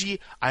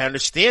PG, I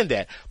understand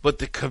that. But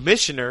the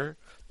commissioner,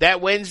 that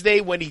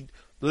Wednesday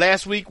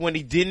last week when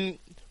he didn't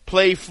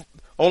play,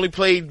 only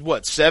played,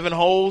 7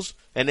 holes,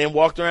 and then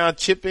walked around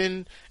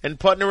chipping and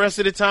putting the rest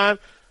of the time,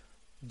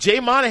 Jay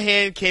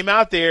Monahan came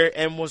out there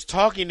and was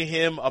talking to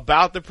him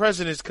about the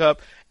President's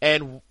Cup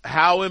and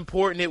how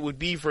important it would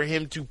be for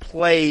him to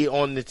play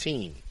on the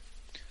team.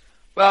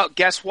 Well,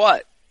 guess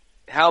what?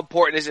 How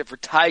important is it for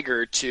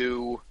Tiger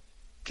to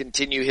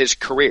continue his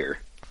career?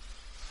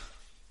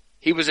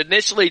 He was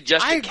initially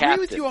just a captain. I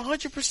agree with you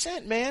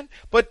 100%, man.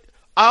 But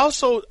I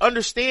also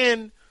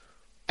understand,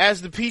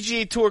 as the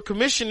PGA Tour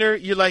commissioner,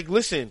 you're like,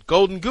 listen,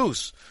 Golden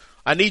Goose,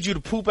 I need you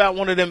to poop out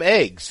one of them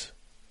eggs.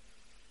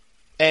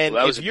 And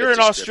if you're in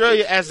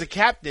Australia as the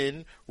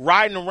captain,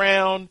 riding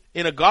around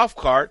in a golf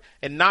cart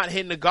and not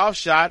hitting a golf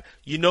shot,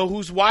 you know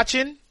who's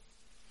watching?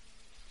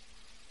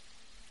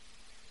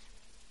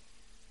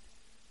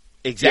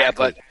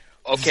 Exactly. Yeah,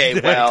 but, okay,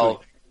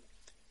 well,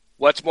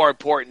 what's more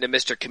important to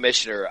Mr.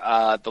 Commissioner?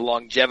 The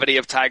longevity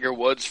of Tiger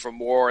Woods for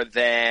more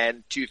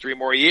than 2-3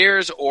 more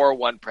years, or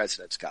one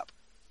President's Cup?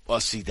 Well,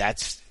 see,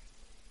 that's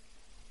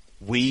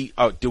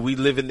do we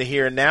live in the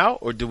here and now,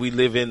 or do we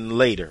live in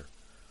later?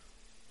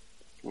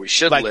 We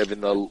should live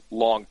in the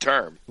long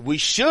term. We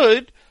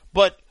should,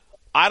 but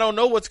I don't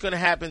know what's going to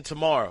happen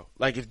tomorrow.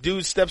 Like, if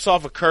dude steps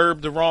off a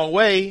curb the wrong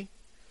way,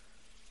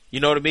 you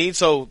know what I mean?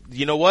 So,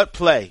 you know what?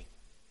 Play.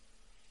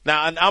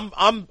 Now, and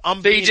I'm.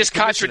 So you just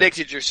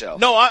contradicted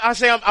yourself. No,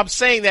 I'm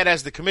saying that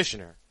as the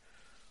commissioner.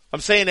 I'm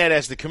saying that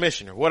as the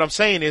commissioner. What I'm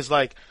saying is,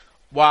 like,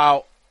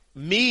 while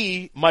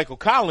me, Michael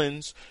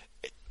Collins,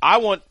 I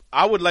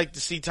would like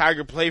to see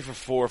Tiger play for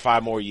 4 or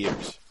 5 more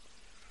years.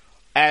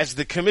 As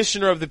the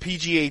commissioner of the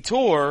PGA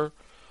Tour,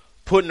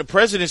 putting the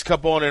President's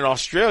Cup on in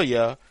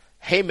Australia,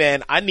 hey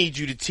man, I need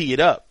you to tee it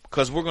up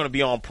because we're going to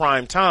be on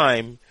prime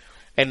time,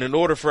 and in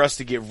order for us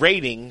to get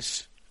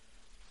ratings,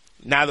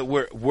 now that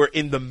we're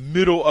in the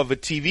middle of a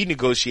TV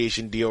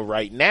negotiation deal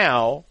right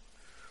now,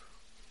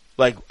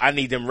 like, I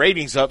need them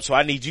ratings up, so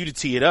I need you to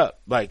tee it up.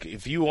 Like,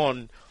 if you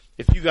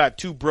got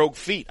 2 broke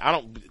feet, I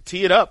don't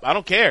tee it up. I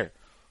don't care.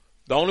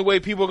 The only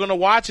way people are going to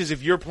watch is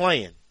if you're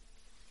playing.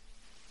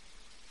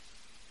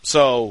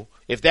 So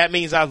if that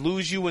means I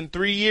lose you in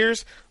 3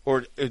 years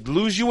or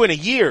lose you in a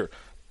year,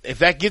 if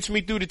that gets me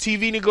through the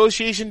TV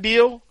negotiation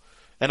deal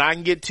and I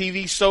can get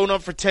TV sewn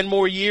up for 10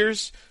 more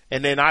years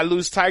and then I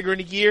lose Tiger in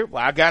a year,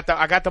 well, I got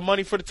the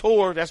money for the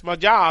tour. That's my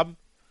job.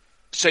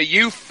 So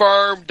you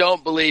firm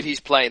don't believe he's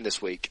playing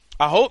this week?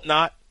 I hope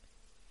not.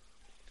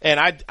 And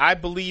I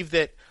believe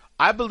that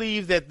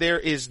there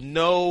is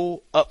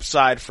no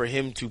upside for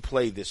him to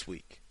play this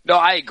week. No,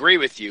 I agree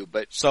with you,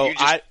 but so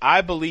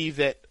I believe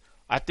that.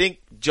 I think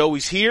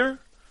Joey's here.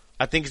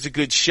 I think it's a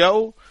good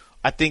show.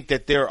 I think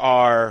that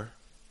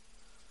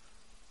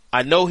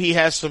I know he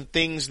has some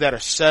things that are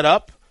set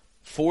up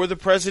for the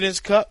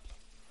President's Cup,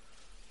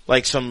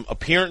 like some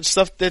appearance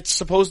stuff that's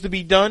supposed to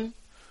be done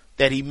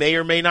that he may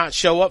or may not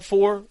show up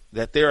for,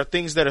 that there are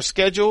things that are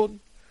scheduled.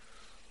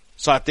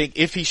 So I think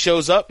if he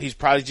shows up, he's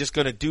probably just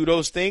going to do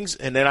those things,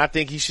 and then I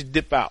think he should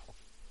dip out.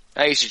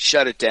 I think he should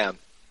shut it down.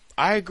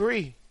 I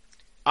agree.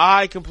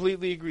 I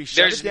completely agree.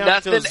 There's it down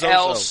nothing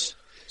else.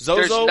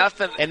 There's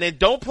nothing. And then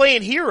don't play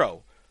in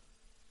Hero.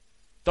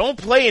 Don't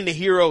play in the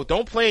Hero.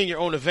 Don't play in your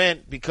own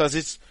event because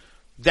it's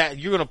that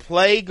you're going to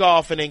play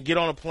golf and then get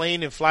on a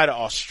plane and fly to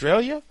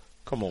Australia?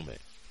 Come on, man.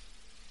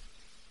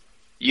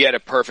 You had a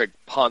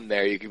perfect pun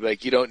there. You could be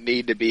like, you don't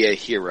need to be a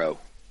hero.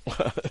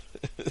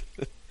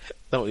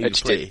 Don't need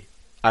to play.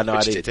 I know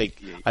I didn't take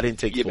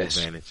full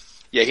advantage.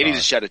 Yeah, he needs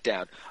to shut it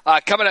down.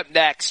 Coming up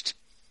next,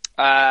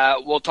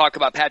 we'll talk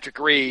about Patrick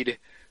Reed,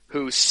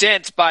 who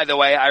since, by the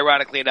way,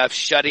 ironically enough,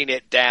 shutting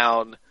it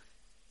down,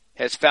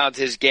 has found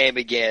his game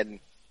again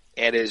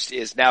and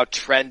is now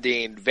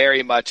trending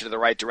very much in the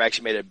right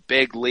direction, made a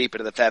big leap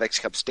into the FedEx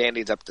Cup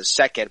standings up to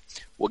second.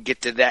 We'll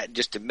get to that in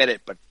just a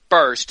minute. But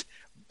first,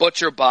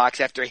 Butcher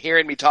Box. After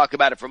hearing me talk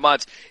about it for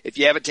months, if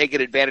you haven't taken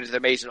advantage of the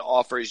amazing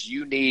offers,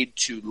 you need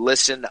to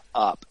listen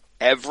up.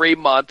 Every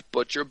month,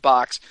 Butcher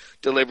Box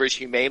delivers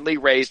humanely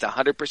raised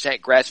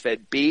 100%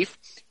 grass-fed beef,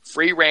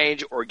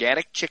 free-range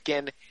organic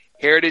chicken,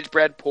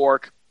 heritage-bred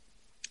pork,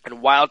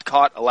 and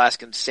wild-caught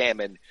Alaskan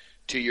salmon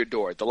to your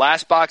door. The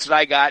last box that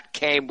I got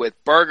came with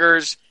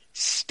burgers,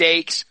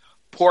 steaks,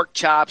 pork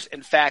chops.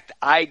 In fact,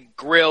 I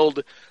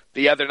grilled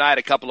the other night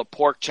a couple of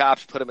pork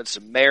chops, put them in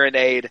some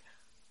marinade.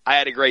 I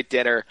had a great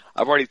dinner.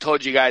 I've already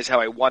told you guys how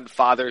I won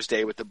Father's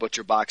Day with the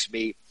Butcher Box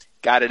meat.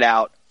 Got it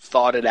out,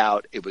 thawed it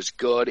out. It was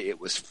good. It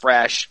was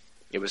fresh.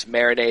 It was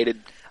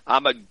marinated.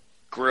 I'm a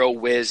grill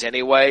whiz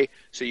anyway,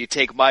 so you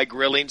take my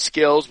grilling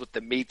skills with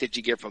the meat that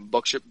you get from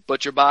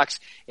Butcher Box,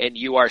 and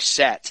you are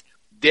set.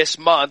 This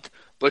month,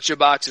 Butcher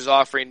Box is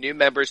offering new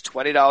members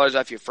 $20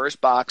 off your first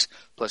box,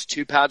 plus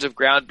 2 pounds of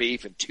ground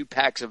beef and 2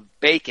 packs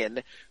of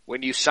bacon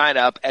when you sign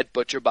up at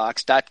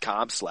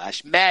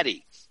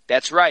butcherbox.com/Maddie.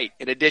 That's right.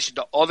 In addition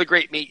to all the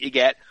great meat you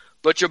get,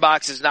 Butcher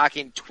Box is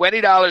knocking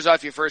 $20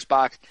 off your first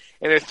box,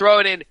 and they're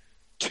throwing in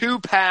 2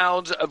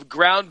 pounds of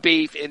ground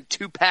beef and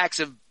 2 packs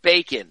of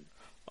bacon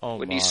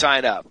when you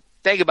sign up.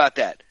 Think about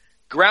that.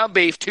 Ground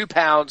beef, 2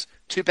 pounds,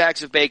 2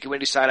 packs of bacon when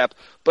you sign up.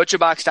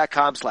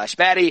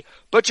 Butcherbox.com/Maddie.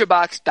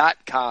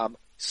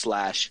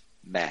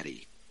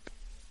 Butcherbox.com/Maddie.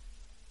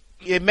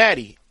 Yeah,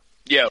 Maddie.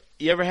 Yo.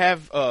 You ever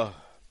have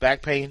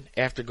back pain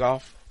after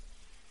golf?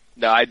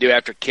 No, I do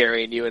after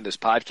carrying you in this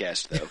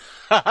podcast, though.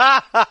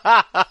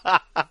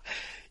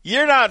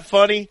 You're not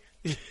funny.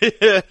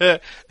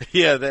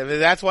 Yeah,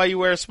 that's why you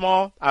wear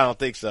small? I don't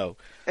think so.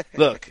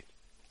 Look,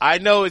 I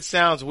know it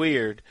sounds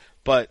weird,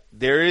 but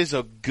there is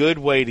a good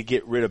way to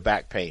get rid of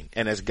back pain.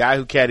 And as a guy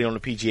who caddied on the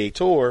PGA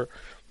Tour,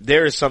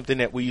 there is something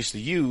that we used to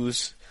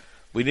use.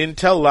 We didn't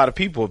tell a lot of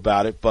people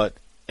about it, but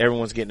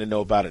everyone's getting to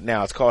know about it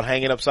now. It's called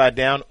hanging upside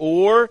down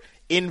or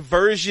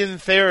inversion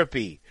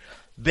therapy.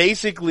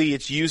 Basically,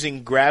 it's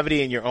using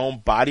gravity and your own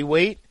body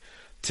weight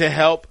to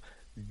help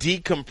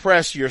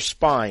decompress your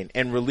spine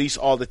and release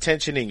all the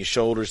tension in your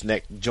shoulders,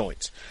 neck,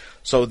 joints.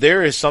 So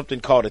there is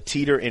something called a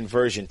teeter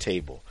inversion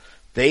table.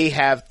 They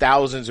have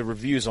thousands of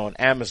reviews on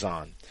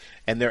Amazon,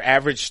 and their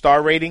average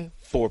star rating,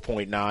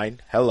 4.9,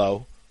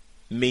 hello,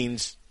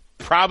 means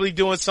probably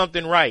doing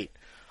something right.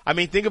 I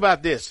mean, think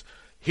about this.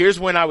 Here's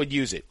when I would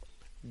use it.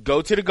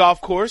 Go to the golf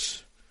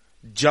course,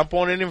 jump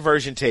on an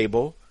inversion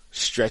table,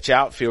 stretch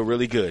out, feel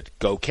really good.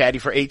 Go caddy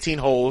for 18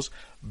 holes,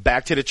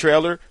 back to the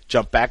trailer,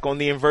 jump back on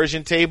the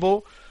inversion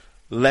table,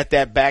 let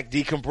that back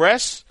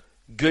decompress,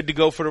 good to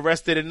go for the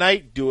rest of the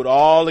night, do it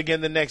all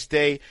again the next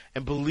day,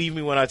 and believe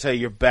me when I tell you,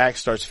 your back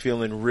starts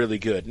feeling really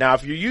good. Now,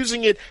 if you're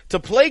using it to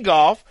play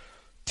golf,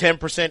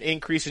 10%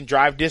 increase in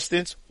drive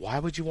distance, why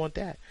would you want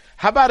that?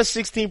 How about a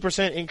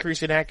 16%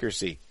 increase in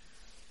accuracy?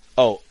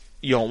 Oh,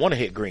 you don't want to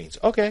hit greens.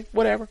 Okay,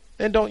 whatever.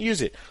 Then don't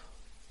use it.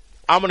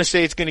 I'm going to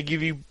say it's going to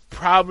give you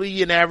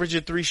probably an average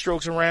of 3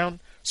 strokes around.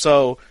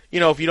 So,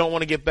 if you don't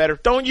want to get better,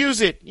 don't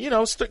use it.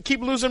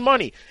 Keep losing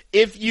money.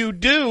 If you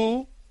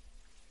do,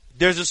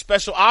 there's a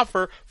special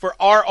offer for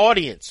our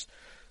audience.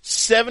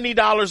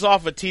 $70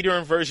 off a teeter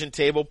inversion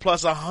table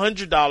plus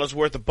 $100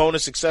 worth of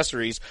bonus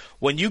accessories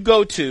when you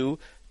go to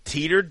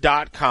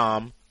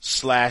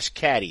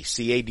teeter.com/caddy,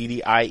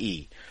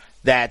 CADDIE.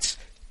 That's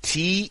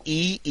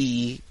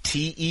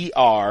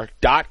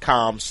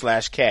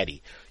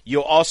TEETER.com/caddy.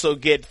 You'll also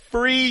get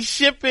free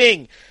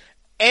shipping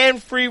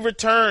and free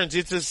returns.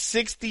 It's a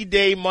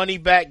 60-day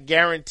money-back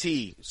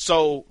guarantee.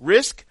 So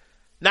risk?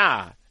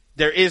 Nah,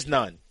 there is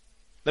none.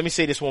 Let me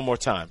say this one more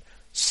time.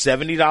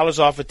 $70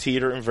 off a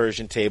teeter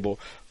inversion table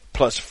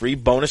plus free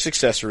bonus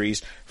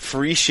accessories,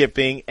 free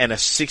shipping, and a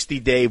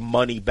 60-day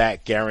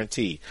money-back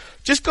guarantee.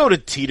 Just go to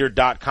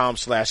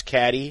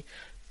teeter.com/caddy.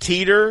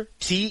 Teeter,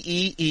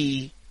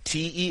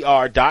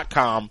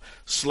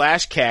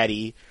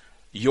 TEETER.com/caddy.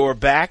 Your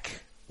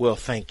back will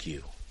thank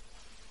you.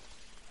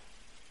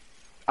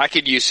 I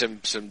could use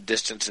some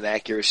distance and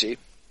accuracy.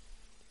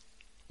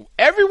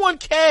 Everyone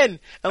can,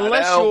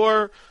 unless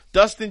you're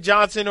Dustin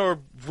Johnson or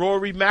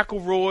Rory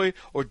McIlroy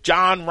or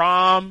John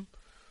Rahm.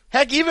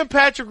 Heck, even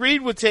Patrick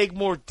Reed would take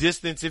more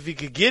distance if he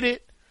could get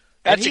it.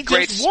 That's a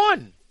great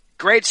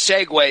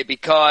segue,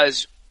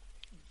 because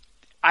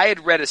I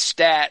had read a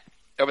stat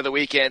over the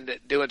weekend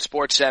doing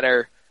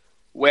SportsCenter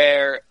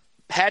where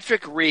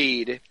Patrick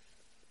Reed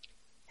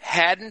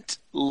hadn't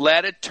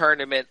led a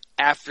tournament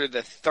after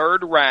the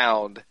 3rd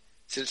round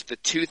since the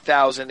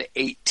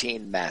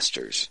 2018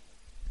 Masters.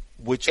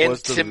 Which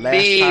was the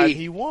last time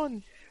he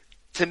won.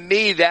 To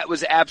me, that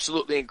was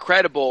absolutely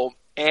incredible.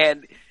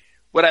 And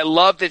what I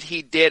love that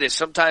he did is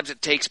sometimes it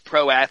takes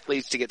pro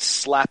athletes to get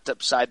slapped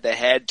upside the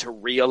head to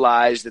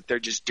realize that they're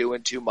just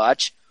doing too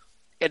much.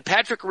 And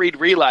Patrick Reed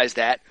realized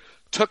that,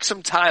 took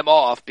some time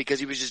off because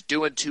he was just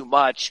doing too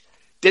much,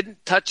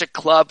 didn't touch a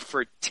club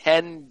for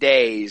 10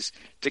 days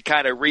to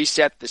kind of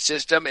reset the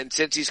system. And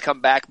since he's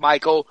come back,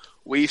 Michael,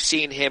 we've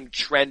seen him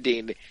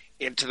trending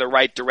into the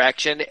right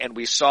direction, and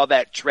we saw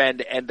that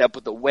trend end up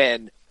with a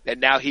win. And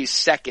now he's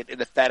second in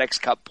the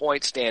FedEx Cup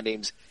point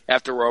standings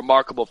after a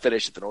remarkable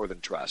finish at the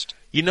Northern Trust.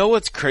 You know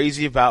what's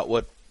crazy about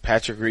what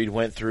Patrick Reed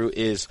went through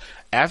is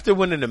after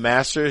winning the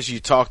Masters, you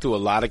talk to a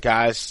lot of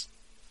guys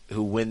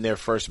who win their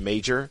first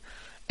major,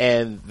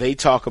 and they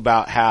talk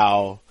about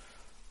how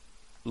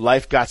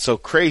life got so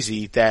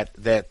crazy that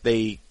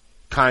they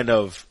kind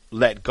of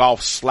let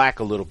golf slack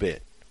a little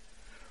bit.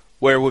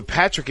 Where with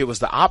Patrick, it was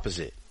the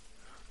opposite.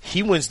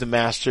 He wins the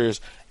Masters,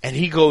 and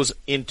he goes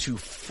into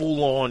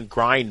full-on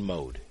grind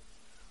mode,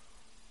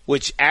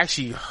 which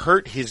actually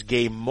hurt his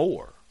game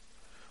more.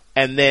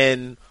 And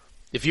then,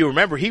 if you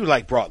remember, he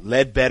brought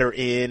Ledbetter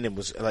in and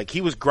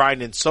he was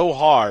grinding so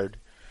hard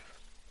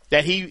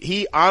that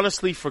he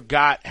honestly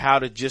forgot how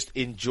to just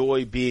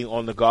enjoy being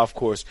on the golf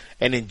course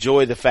and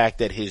enjoy the fact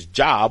that his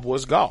job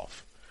was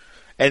golf.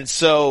 And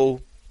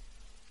so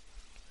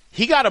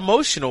he got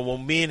emotional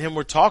when me and him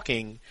were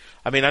talking.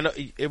 I mean, I know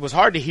it was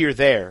hard to hear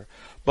there,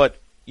 but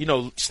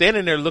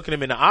standing there looking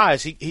him in the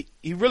eyes, he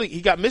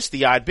got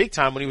misty-eyed big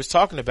time when he was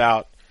talking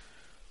about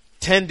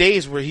 10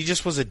 days where he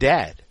just was a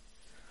dad.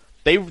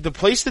 The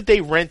place that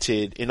they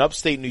rented in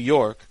upstate New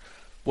York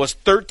was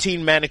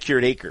 13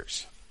 manicured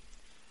acres.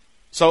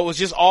 So it was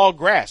just all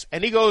grass.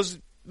 And he goes,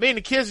 man,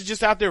 the kids are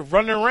just out there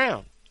running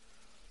around.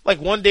 Like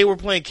one day we're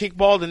playing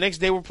kickball, the next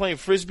day we're playing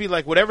frisbee,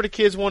 like whatever the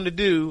kids wanted to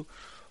do,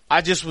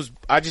 I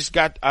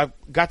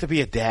got to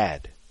be a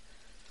dad.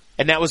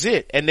 And that was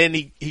it. And then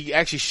he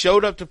actually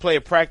showed up to play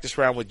a practice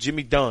round with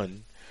Jimmy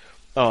Dunn.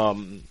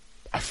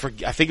 I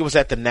think it was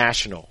at the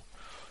National.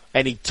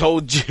 And he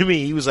told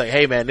Jimmy, he was like,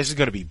 hey man, this is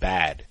going to be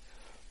bad.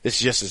 This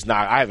just is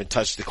not, I haven't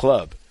touched the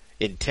club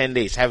in 10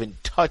 days,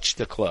 haven't touched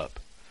the club.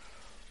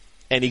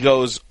 And he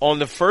goes, on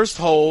the first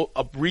hole,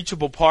 a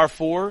reachable par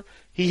 4,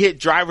 he hit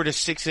driver to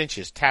 6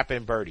 inches, tap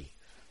in birdie.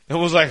 It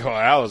was like, oh,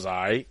 that was all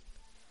right.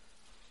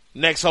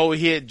 Next hole,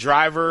 he hit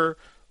driver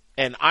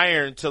and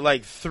iron to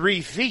like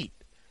 3 feet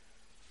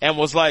and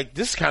was like,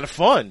 this is kind of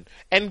fun.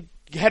 And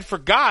had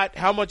forgot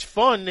how much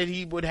fun that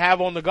he would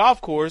have on the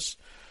golf course.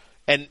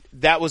 And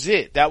that was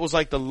it. That was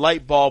like the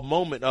light bulb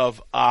moment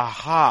of,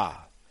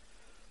 aha.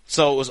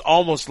 So it was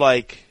almost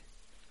like,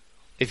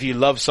 if you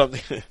love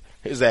something,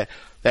 is that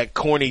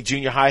corny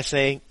junior high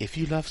saying, if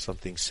you love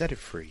something, set it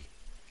free.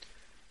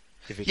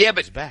 If it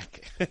comes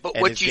back. But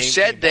what you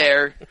said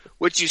there,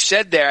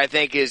 I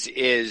think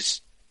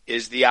is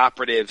the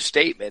operative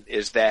statement,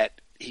 is that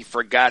he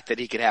forgot that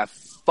he could have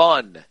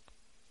fun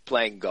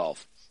playing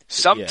golf.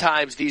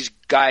 Sometimes these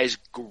guys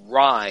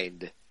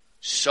grind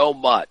so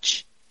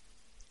much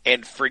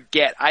and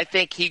forget. I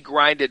think he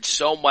grinded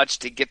so much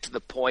to get to the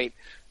point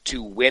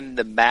to win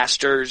the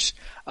Masters.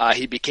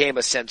 He became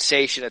a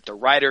sensation at the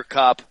Ryder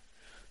Cup.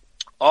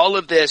 All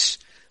of this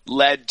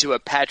led to a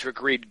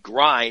Patrick Reed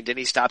grind, and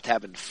he stopped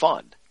having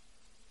fun.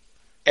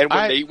 And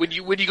when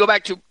you go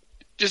back to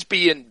just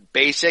being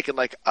basic and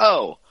like,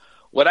 oh,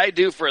 what I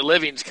do for a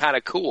living is kind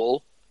of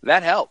cool,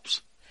 that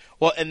helps.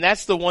 Well, and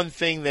that's the one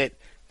thing that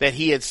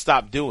he had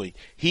stopped doing.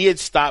 He had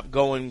stopped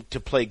going to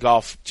play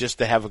golf just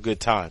to have a good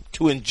time,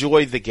 to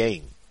enjoy the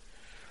game.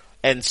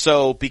 And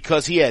so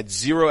because he had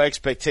zero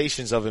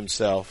expectations of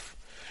himself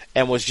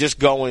and was just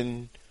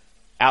going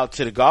out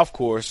to the golf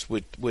course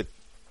with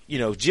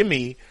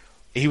Jimmy,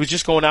 he was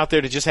just going out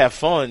there to just have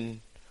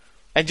fun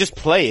and just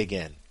play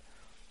again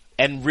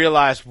and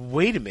realize,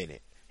 wait a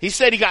minute. He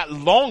said he got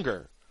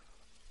longer,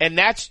 and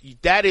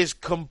that is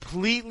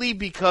completely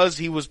because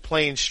he was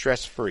playing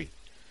stress-free.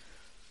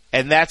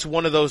 And that's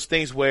one of those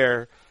things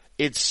where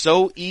it's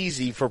so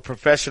easy for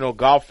professional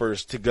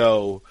golfers to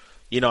go,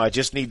 I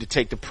just need to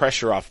take the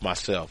pressure off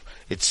myself.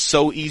 It's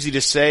so easy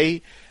to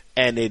say,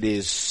 and it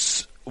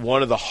is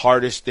one of the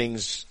hardest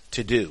things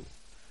to do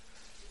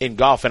in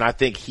golf. And I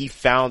think he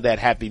found that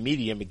happy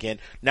medium again.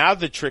 Now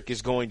the trick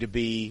is going to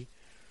be,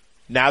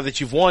 now that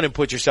you've won and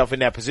put yourself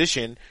in that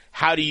position,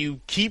 how do you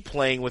keep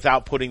playing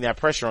without putting that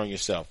pressure on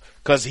yourself?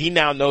 Because he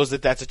now knows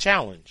that that's a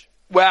challenge.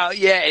 Well,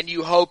 yeah, and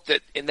you hope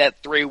that in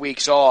that 3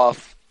 weeks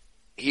off,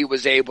 he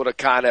was able to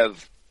kind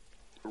of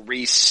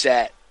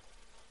reset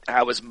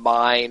how his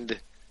mind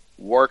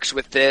works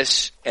with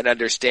this and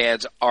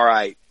understands, all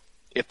right,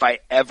 if I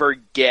ever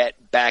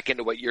get back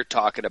into what you're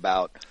talking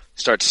about,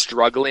 start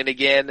struggling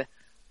again,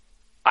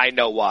 I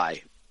know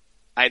why.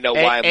 I know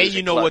why I'm losing. And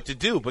you know what to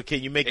do, but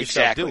can you make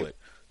yourself do it?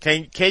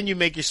 Can you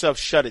make yourself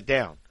shut it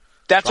down?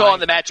 That's all in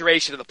the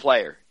maturation of the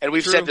player. And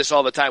we've said this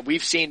all the time.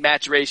 We've seen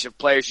maturation of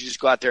players who just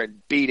go out there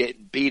and beat it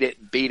and beat it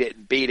and beat it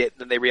and beat it.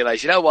 And then they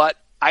realize, you know what?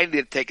 I need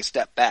to take a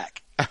step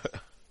back.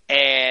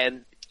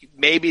 And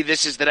maybe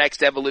this is the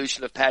next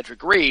evolution of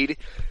Patrick Reed,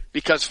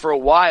 because for a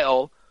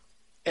while,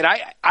 and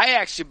I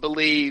actually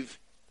believe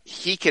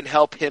he can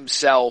help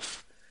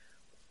himself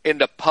in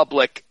the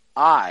public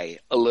eye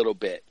a little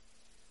bit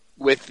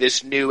with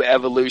this new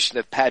evolution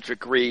of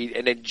Patrick Reed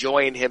and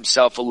enjoying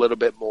himself a little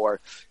bit more.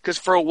 Because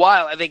for a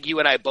while, I think you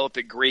and I both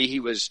agree he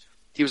was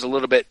a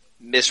little bit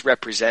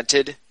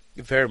misrepresented.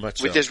 Very much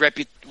so. With his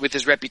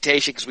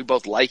reputation, because we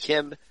both like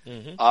him.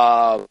 Mm-hmm.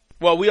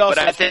 Well, we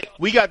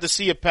got to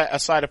see a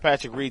side of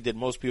Patrick Reed that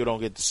most people don't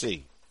get to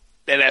see.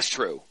 And that's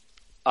true.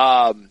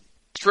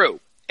 True.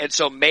 And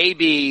so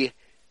maybe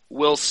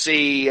we'll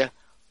see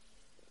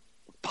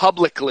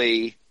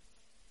publicly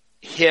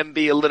him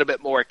be a little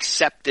bit more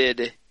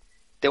accepted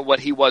than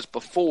what he was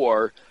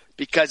before,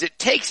 because it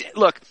takes –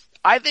 look,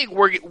 I think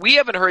we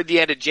haven't heard the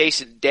end of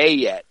Jason Day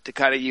yet, to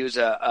kind of use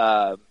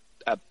a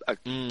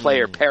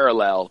player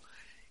parallel,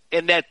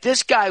 in that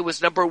this guy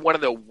was number one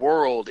in the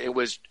world. It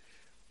was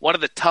one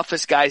of the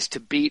toughest guys to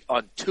beat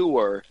on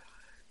tour.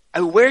 I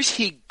mean, where's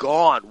he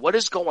gone? What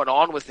is going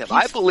on with him?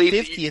 He's I believe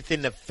 50th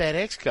in the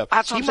FedEx Cup.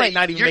 He might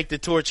not even make the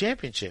Tour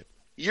Championship.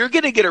 You're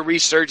going to get a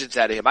resurgence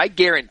out of him. I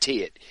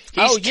guarantee it.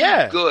 He's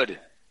too good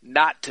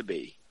not to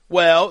be.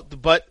 Well,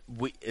 but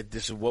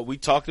this is what we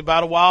talked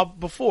about a while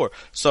before.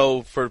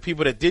 So for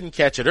people that didn't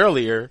catch it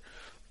earlier,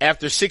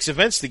 after 6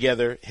 events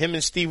together, him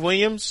and Steve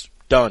Williams,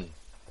 done.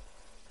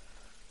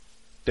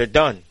 They're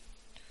done.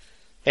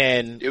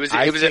 And what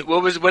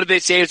did they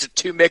say? It was a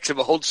 2 mix of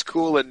old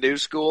school and new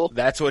school.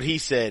 That's what he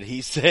said.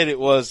 He said it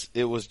was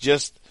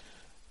just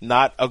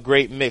not a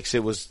great mix.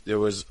 There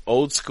was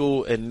old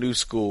school and new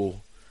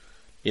school,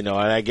 and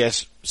I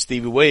guess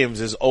Stevie Williams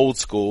is old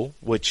school,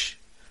 which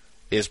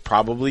is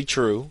probably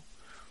true,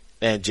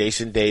 and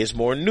Jason Day is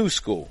more new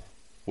school,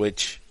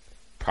 which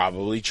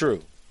probably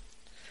true.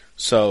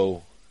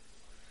 So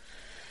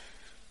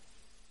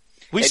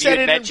we said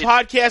it in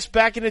podcasts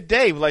back in the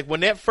day. Like when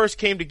that first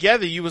came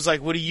together, you was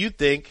like, "What do you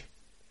think?"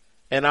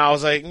 And I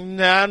was like,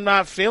 "Nah, I'm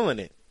not feeling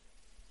it.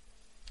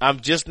 I'm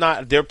just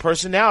not." Their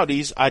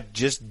personalities, I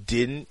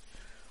didn't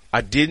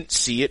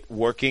see it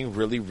working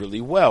really,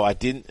 really well. I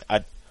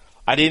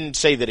didn't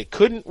say that it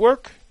couldn't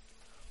work.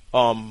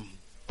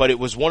 But it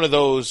was one of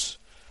those,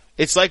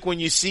 it's like when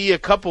you see a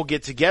couple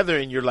get together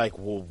and you're like,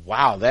 well,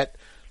 wow, that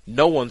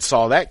no one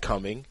saw that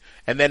coming.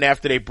 And then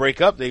after they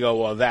break up, they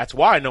go, well, that's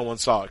why no one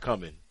saw it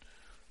coming.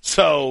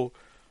 So,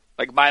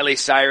 like Miley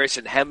Cyrus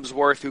and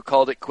Hemsworth, who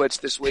called it quits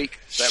this week.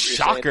 Is that what you're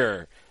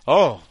shocker.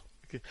 Oh,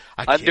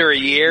 under a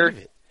year.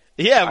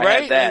 Yeah, I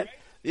right. had that.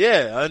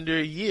 Yeah, under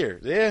a year.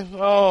 Yeah.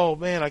 Oh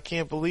man, I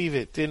can't believe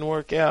it didn't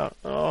work out.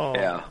 Oh,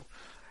 yeah.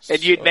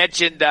 And you'd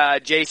mentioned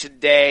Jason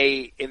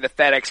Day in the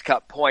FedEx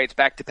Cup points.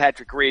 Back to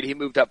Patrick Reed, he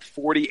moved up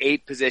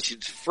 48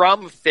 positions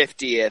from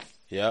 50th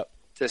to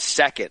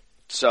 2nd.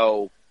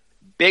 So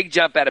big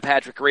jump out of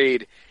Patrick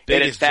Reed.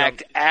 Biggest and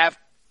in fact,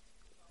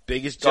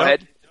 biggest go jump.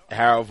 ahead.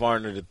 Harold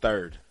Varner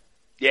III.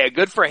 Yeah,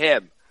 good for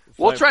him.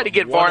 We'll try to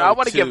get Varner. I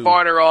want to get 102.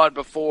 Varner on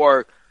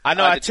before. I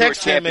know. I the Tour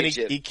text him and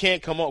Championship. he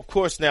can't come up. Of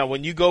course, now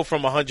when you go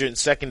from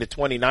 102nd to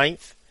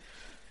 29th,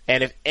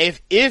 and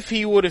if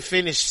he would have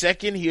finished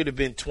second, he would have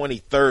been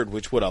 23rd,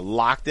 which would have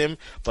locked him.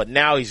 But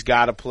now he's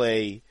got to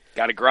play.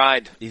 Got to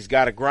grind. He's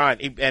got to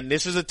grind, and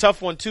this is a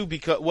tough one too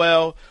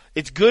because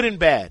it's good and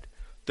bad.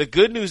 The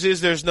good news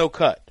is there's no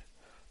cut.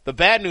 The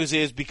bad news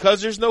is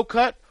because there's no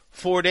cut,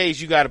 4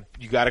 days you got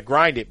to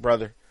grind it,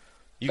 brother.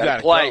 You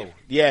gotta play. go.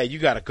 Yeah, you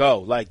gotta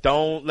go. Like,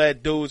 don't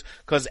let dudes,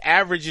 because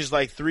average is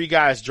like 3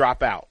 guys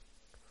drop out.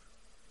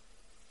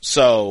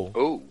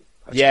 So,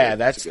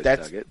 that's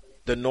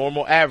the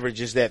normal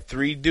average is that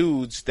 3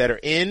 dudes that are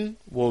in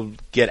will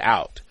get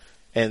out,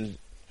 and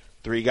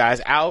 3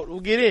 guys out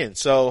will get in.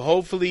 So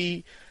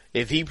hopefully,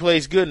 if he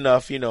plays good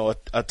enough,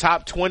 a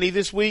top 20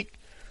 this week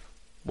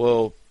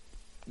will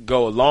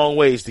go a long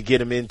ways to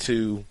get him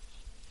into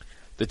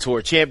the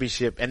Tour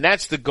Championship, and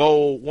that's the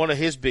goal. One of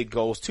his big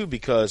goals too,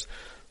 because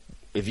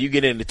if you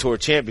get in the Tour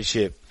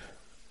Championship,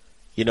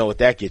 you know what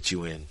that gets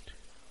you in?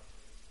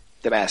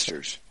 The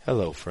Masters.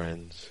 Hello,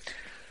 friends.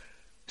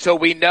 So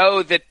we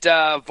know that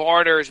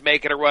Varner's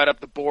making a run up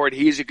the board.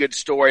 He's a good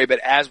story, but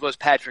as was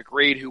Patrick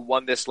Reed, who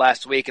won this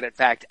last week. And in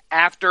fact,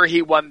 after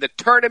he won the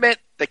tournament,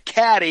 the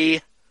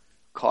caddy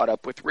caught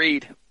up with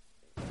Reed.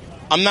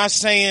 I'm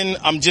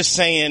just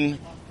saying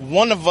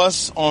one of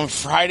us on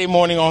Friday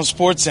morning on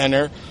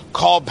SportsCenter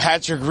called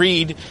Patrick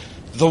Reed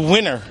the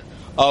winner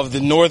of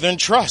the Northern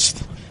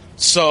Trust.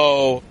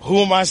 So who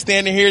am I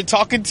standing here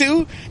talking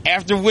to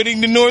after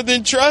winning the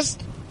Northern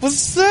Trust?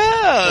 What's up?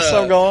 What's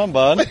up going on,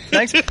 bud?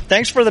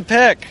 Thanks for the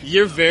pick.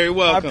 You're very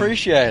welcome. I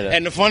appreciate it.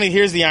 And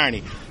here's the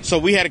irony. So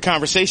we had a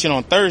conversation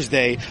on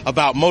Thursday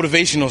about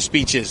motivational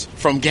speeches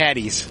from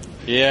gaddies.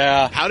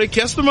 Yeah. How did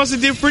Kessler must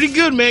have did pretty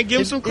good, man. Give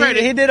him some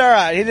credit. He did all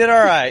right.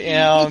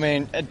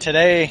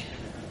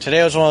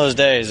 Today was one of those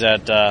days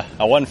that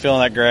I wasn't feeling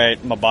that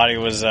great. My body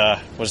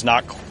was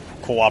not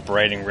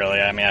cooperating really.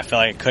 I mean, I felt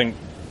like I couldn't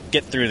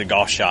get through the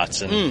golf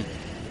shots, and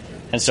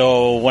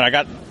so when I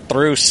got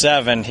through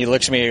 7, he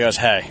looks at me and he goes,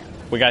 "Hey,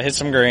 we got to hit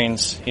some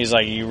greens." He's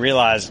like, "You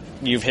realize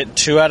you've hit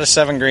 2 out of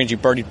 7 greens, you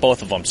birdied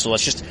both of them. So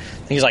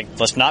he's like,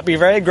 let's not be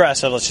very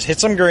aggressive. Let's just hit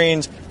some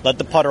greens. Let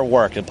the putter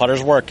work. The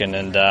putter's working."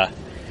 And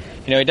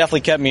he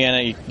definitely kept me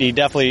in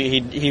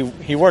it.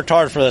 He worked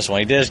hard for this one.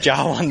 He did his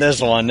job on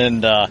this one,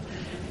 and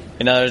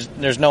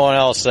there's no one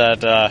else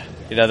that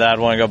I'd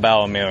want to go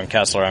battle with me on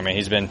Kessler. I mean,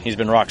 he's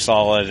been rock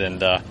solid,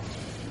 and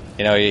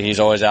he's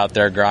always out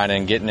there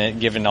grinding,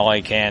 giving all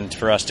he can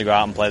for us to go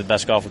out and play the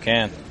best golf we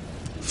can.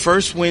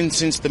 First win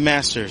since the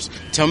Masters.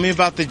 Tell me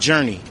about the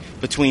journey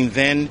between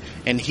then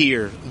and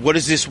here. What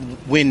does this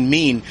win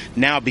mean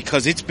now?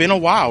 Because it's been a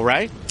while,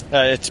 right?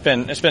 It's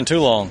been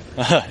too long.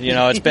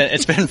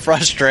 It's been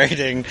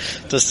frustrating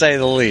to say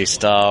the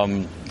least.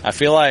 I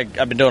feel like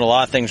I've been doing a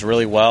lot of things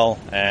really well,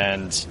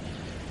 and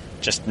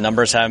just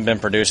numbers haven't been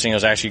producing. I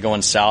was actually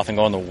going south and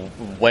going the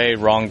way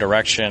wrong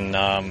direction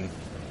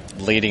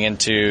leading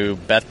into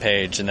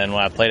Bethpage. And then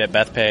when I played at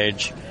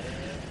Bethpage,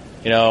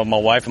 my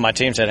wife and my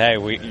team said, "Hey,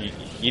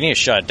 you need to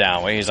shut it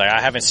down." He's like,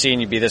 "I haven't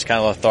seen you be this kind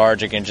of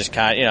lethargic and just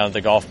kind of,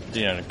 the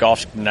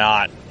golf's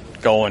not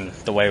going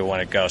the way we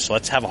want to go. So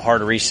let's have a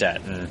hard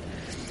reset." And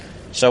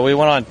so we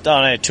went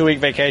on a 2-week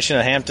vacation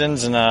in the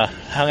Hamptons and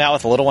hung out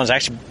with the little ones.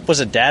 Actually was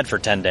a dad for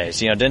 10 days.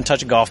 Didn't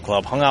touch a golf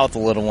club, hung out with the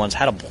little ones,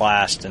 had a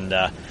blast. And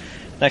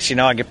next thing you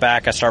know, I get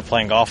back, I start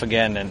playing golf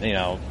again, and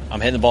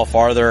I'm hitting the ball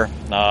farther.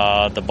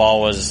 The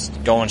ball was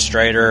going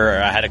straighter.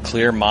 I had a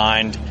clear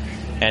mind,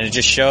 and it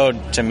just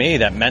showed to me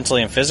that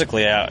mentally and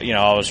physically,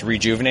 I was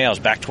rejuvenated. I was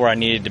back to where I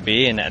needed to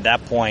be, and at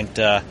that point,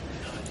 it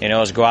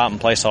was go out and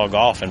play solid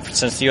golf. And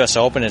since the U.S.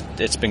 Open,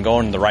 it's been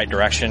going in the right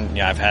direction.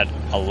 I've had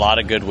a lot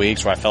of good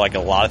weeks where I felt like a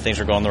lot of things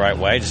were going the right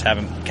way, just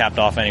haven't capped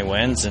off any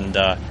wins. And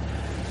I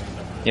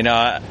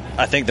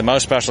think the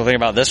most special thing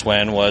about this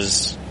win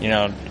was,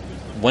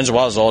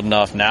 Winslow is old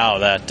enough now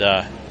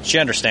that she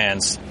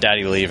understands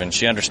Daddy leaving.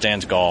 She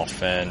understands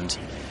golf, and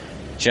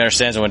she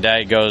understands that when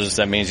Daddy goes,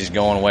 that means he's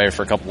going away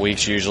for a couple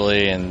weeks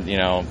usually. And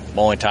the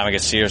only time I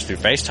get to see her is through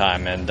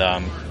FaceTime.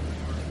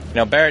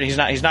 And Barrett,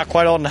 he's not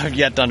quite old enough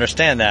yet to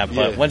understand that,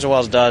 but Winslow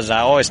Wells does. I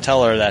always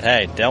tell her that,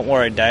 hey, don't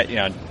worry, Dad.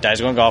 Dad's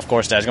going to golf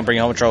course. Dad's going to bring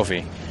home a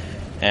trophy.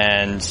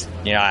 And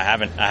I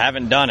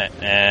haven't done it.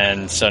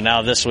 And so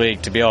now this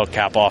week, to be able to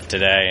cap off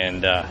today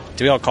and to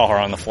be able to call her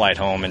on the flight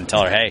home and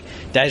tell her, hey,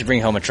 Dad's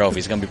bringing home a trophy.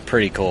 It's going to be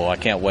pretty cool. I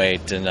can't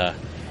wait. And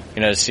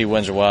to see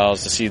Windsor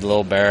Wells, to see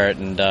Lil Barrett,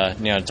 and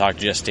to talk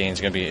to Justine.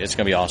 It's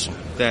gonna be awesome.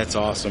 That's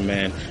awesome,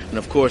 man. And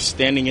of course,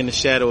 standing in the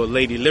shadow of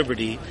Lady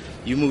Liberty,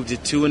 you moved to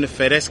 2 in the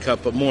FedEx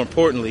Cup, but more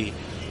importantly,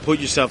 put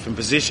yourself in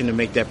position to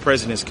make that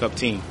President's Cup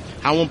team.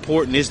 How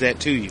important is that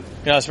to you?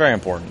 It's very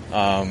important.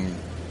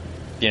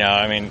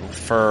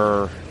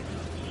 For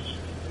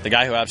the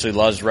guy who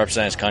absolutely loves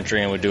representing his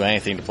country and would do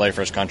anything to play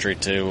for his country,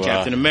 to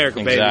Captain America,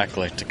 baby.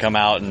 Exactly, to come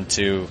out and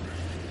to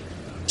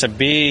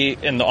be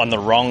on the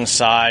wrong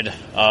side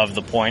of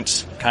the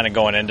points kind of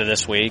going into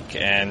this week,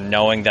 and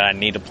knowing that I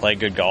need to play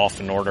good golf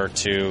in order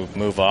to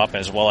move up,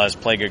 as well as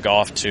play good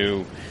golf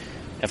to,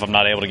 if I'm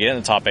not able to get in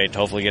the top 8, to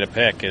hopefully get a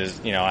pick,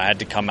 I had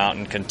to come out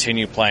and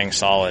continue playing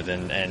solid,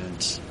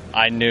 and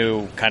I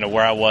knew kind of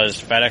where I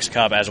was FedEx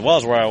Cup as well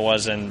as where I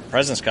was in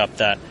President's Cup,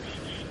 that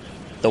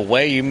the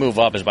way you move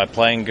up is by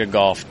playing good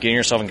golf, getting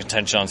yourself in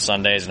contention on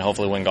Sundays, and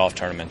hopefully win golf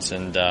tournaments.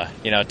 And,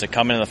 to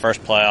come into the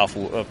first playoff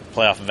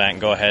event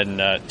and go ahead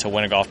and to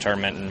win a golf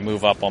tournament and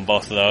move up on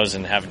both of those,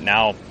 and have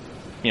now,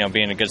 be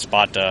in a good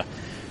spot to,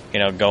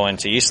 go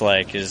into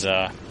Eastlake is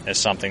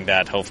something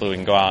that hopefully we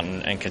can go out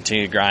and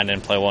continue to grind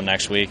and play well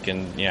next week,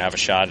 and, have a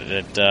shot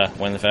at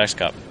winning the FedEx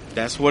Cup.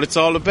 That's what it's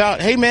all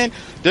about. Hey, man,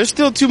 there's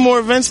still 2 more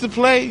events to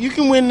play. You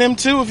can win them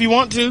too if you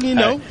want to.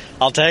 Hey,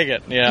 I'll take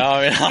it.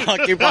 I'll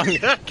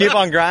keep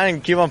on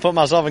grinding, keep on putting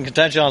myself in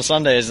contention on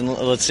Sundays, and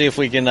let's see if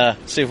we can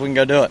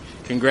go do it.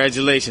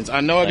 Congratulations!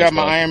 I know I got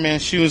my Ironman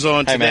shoes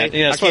on today.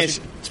 Hey, man, it's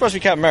supposed to be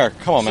Captain America.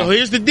 Come on, man. So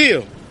here's the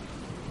deal: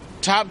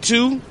 top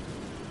 2,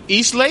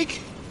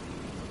 Eastlake.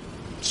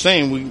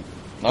 Same. We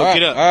hook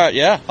it up. All right,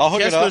 yeah, I'll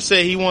hook it up. Kessler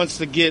said he wants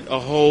to get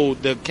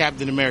the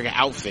Captain America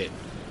outfit.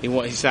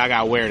 He said I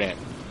gotta wear that.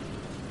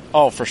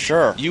 Oh, for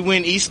sure. You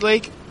win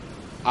Eastlake,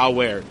 I'll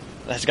wear it.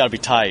 That's got to be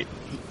tight.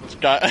 It's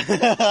got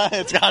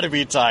to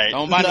be tight.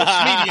 Don't buy no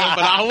medium,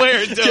 but I'll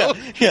wear it, though.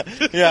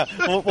 Yeah.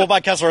 We'll buy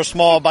Kessler a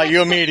small, buy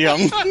you a medium.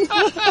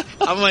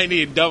 I might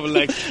need a double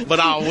X, but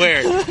I'll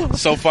wear it.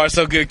 So far,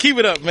 so good. Keep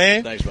it up,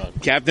 man. Thanks, bud.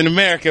 Captain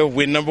America,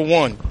 win number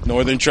 1,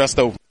 Northern Trust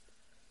Open.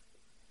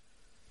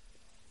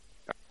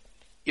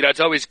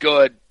 It's always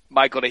good,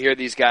 Michael, to hear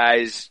these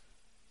guys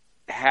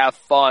have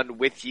fun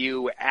with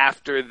you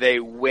after they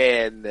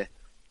win,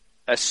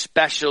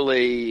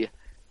 especially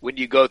when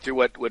you go through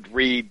what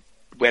Reed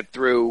went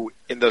through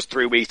in those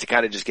 3 weeks to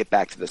kind of just get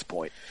back to this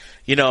point.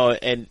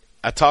 And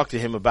I talked to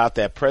him about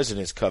that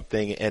President's Cup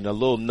thing, and a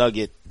little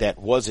nugget that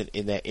wasn't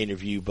in that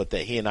interview, but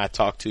that he and I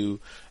talked to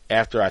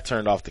after I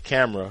turned off the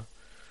camera.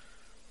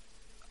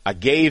 I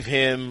gave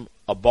him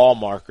a ball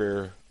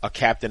marker, a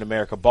Captain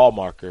America ball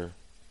marker,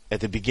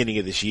 at the beginning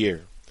of this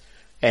year.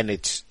 And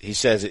he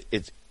says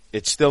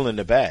it's still in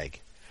the bag.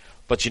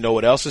 But you know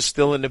what else is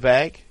still in the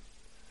bag?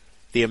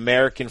 The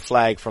American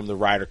flag from the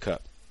Ryder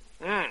Cup.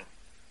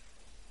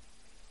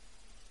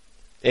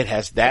 It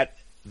has that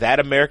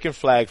American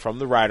flag from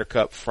the Ryder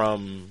Cup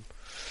from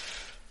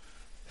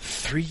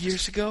 3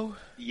 years ago?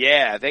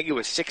 Yeah, I think it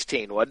was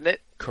 16, wasn't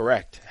it?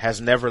 Correct. Has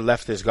never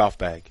left his golf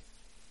bag.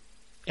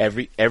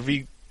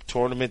 Every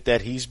tournament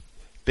that he's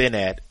been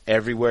at,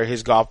 everywhere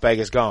his golf bag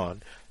has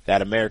gone,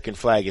 that American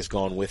flag has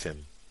gone with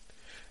him.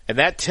 And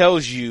that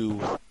tells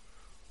you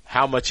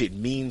how much it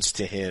means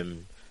to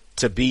him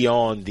to be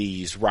on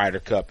these Ryder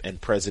Cup and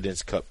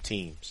President's Cup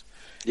teams.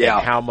 Yeah.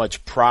 And how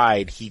much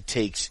pride he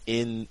takes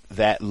in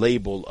that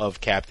label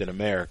of Captain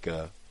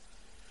America,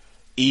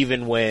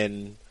 even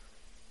when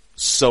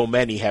so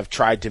many have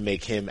tried to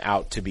make him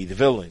out to be the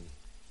villain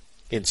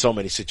in so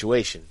many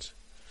situations.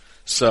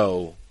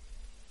 So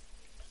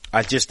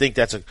I just think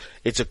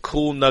it's a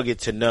cool nugget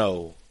to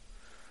know,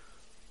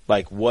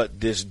 like, what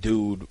this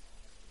dude,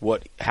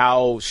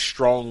 how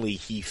strongly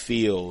he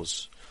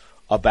feels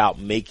about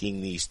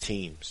making these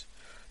teams.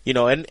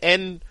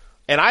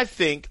 And I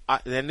think,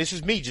 and this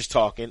is me just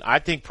talking, I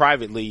think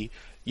privately,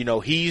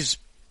 he's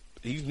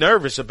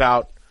nervous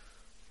about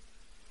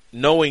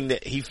knowing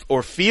that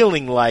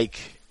feeling like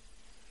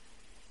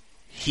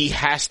he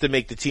has to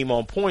make the team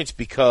on points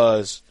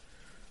because,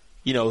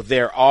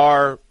 there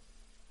are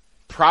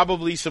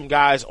probably some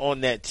guys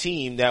on that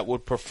team that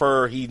would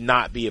prefer he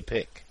not be a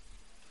pick,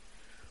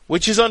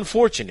 which is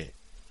unfortunate.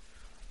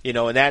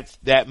 And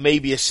that may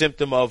be a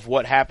symptom of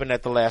what happened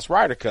at the last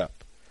Ryder Cup.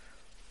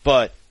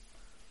 But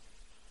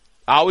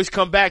I always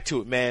come back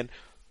to it, man.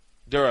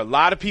 There are a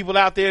lot of people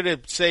out there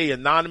that say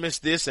anonymous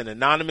this and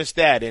anonymous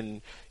that,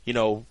 and,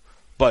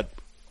 but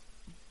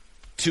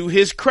to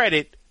his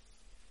credit,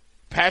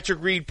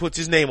 Patrick Reed puts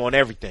his name on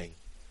everything.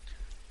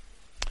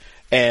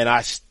 And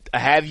I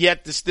have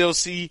yet to still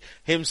see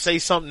him say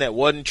something that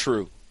wasn't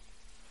true.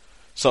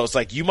 So it's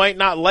like, you might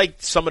not like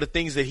some of the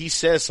things that he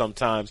says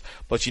sometimes,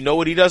 but you know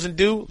what he doesn't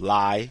do?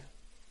 Lie.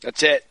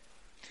 That's it.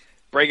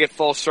 Bring it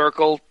full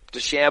circle to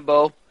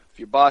Shambo. If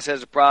your boss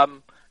has a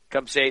problem,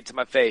 come say it to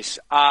my face.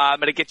 I'm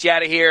going to get you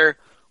out of here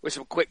with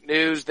some quick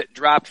news that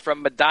dropped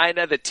from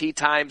Medina. The tee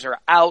times are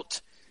out.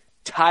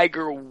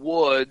 Tiger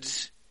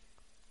Woods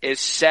is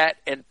set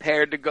and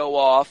paired to go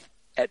off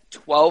at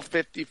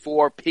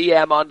 12:54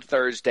 p.m. on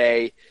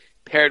Thursday,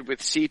 paired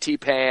with C.T.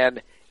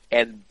 Pan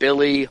and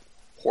Billy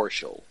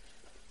Horschel.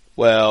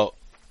 Well,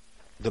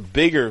 the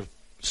bigger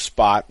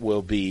spot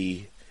will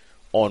be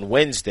on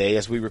Wednesday,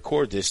 as we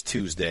record this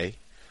Tuesday.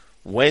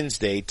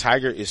 Wednesday,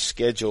 Tiger is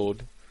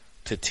scheduled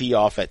to tee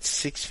off at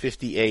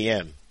 6:50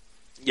 a.m.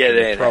 Yeah,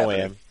 they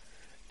Pro-Am,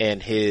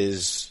 and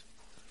his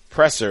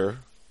presser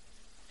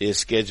is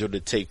scheduled to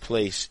take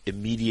place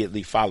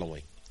immediately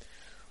following.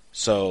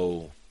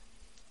 So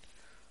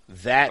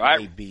that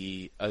may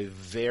be a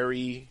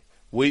very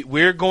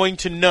we're going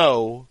to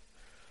know,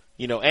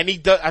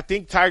 and I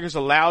think Tiger's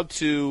allowed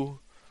to,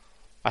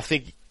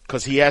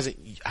 because he hasn't,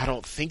 I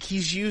don't think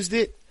he's used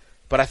it,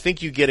 but I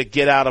think you get a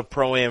get out of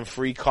Pro-Am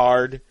free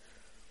card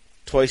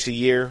twice a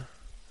year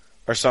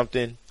or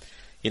something,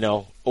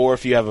 or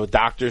if you have a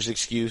doctor's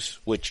excuse,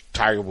 which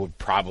Tiger would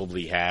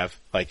probably have,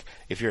 like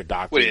if you're a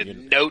doctor. Wait, a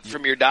note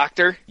from your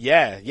doctor?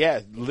 Yeah,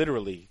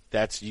 literally.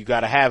 You got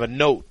to have a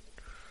note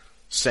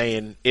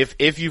saying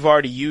if you've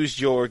already used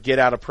your get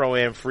out of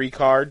Pro-Am free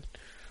card,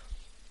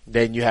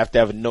 then you have to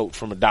have a note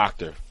from a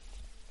doctor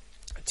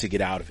to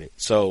get out of it.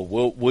 So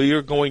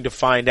we're going to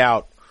find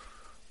out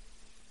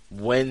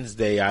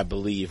Wednesday, I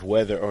believe,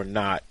 whether or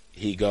not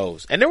he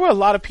goes. And there were a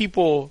lot of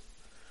people,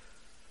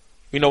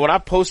 when I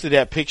posted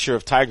that picture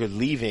of Tiger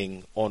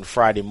leaving on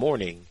Friday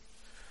morning,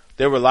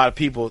 there were a lot of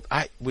people,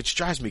 which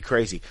drives me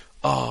crazy.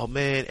 Oh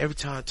man, every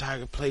time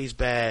Tiger plays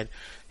bad,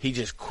 he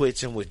just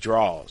quits and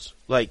withdraws.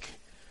 Like,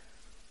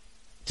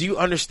 do you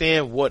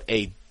understand what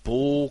a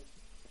bull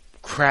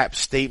crap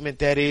statement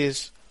that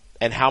is,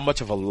 and how much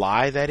of a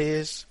lie that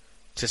is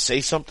to say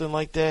something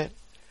like that?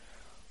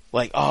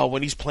 Like, oh,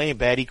 when he's playing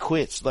bad, he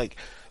quits. Like,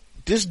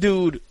 this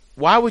dude,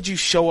 why would you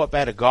show up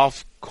at a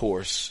golf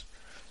course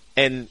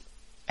and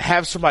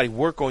have somebody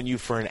work on you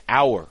for an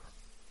hour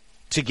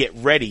to get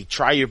ready,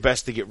 try your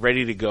best to get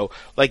ready to go?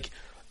 Like,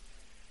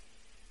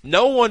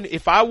 no one,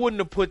 if I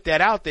wouldn't have put that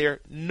out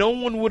there, no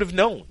one would have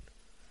known.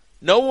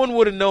 No one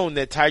would have known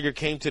that Tiger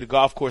came to the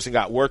golf course and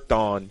got worked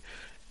on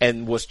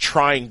and was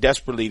trying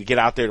desperately to get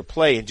out there to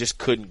play and just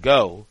couldn't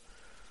go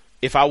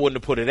if I wouldn't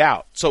have put it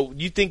out. So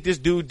you think this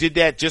dude did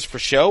that just for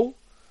show?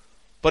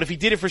 But if he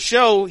did it for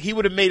show, he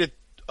would have made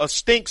a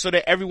stink so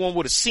that everyone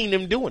would have seen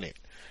him doing it.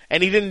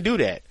 And he didn't do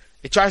that.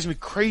 It drives me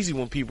crazy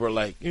when people are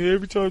like,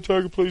 every time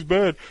Tiger plays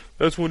bad,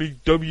 that's when he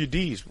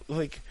WDs.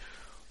 Like,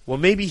 well,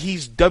 maybe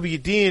he's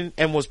WDing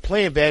and was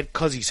playing bad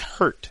because he's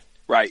hurt.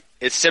 Right.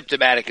 It's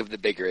symptomatic of the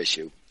bigger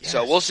issue. Yes.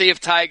 So we'll see if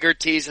Tiger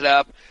tees it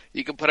up.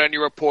 You can put on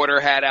your reporter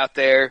hat out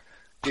there,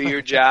 do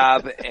your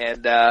job,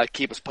 and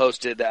keep us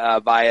posted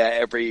via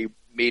every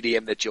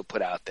medium that you'll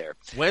put out there.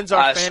 When's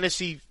our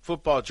fantasy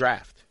football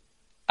draft?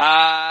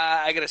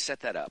 I got to set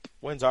that up.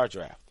 When's our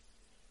draft?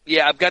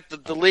 Yeah, I've got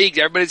the league.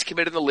 Everybody's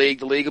committed in the league.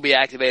 The league will be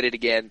activated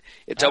again.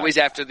 It's always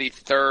after the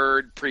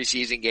third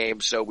preseason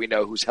game, so we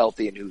know who's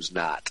healthy and who's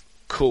not.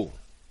 Cool.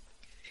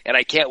 And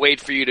I can't wait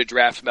for you to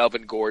draft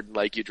Melvin Gordon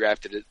like you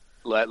drafted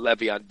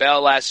Le'Veon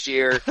Bell last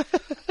year.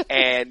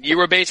 And you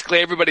were basically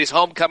everybody's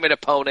homecoming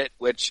opponent,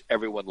 which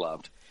everyone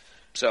loved.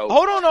 So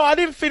hold on, no, I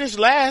didn't finish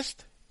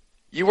last.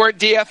 You weren't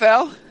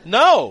DFL?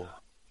 No,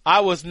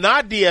 I was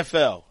not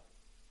DFL.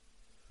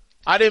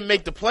 I didn't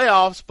make the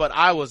playoffs, but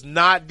I was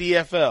not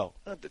DFL.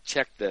 I have to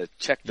check the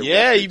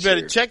yeah, you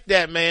better here. check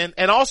that, man.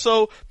 And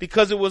also,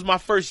 because it was my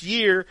first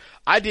year,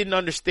 I didn't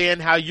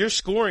understand how your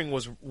scoring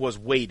was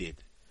weighted.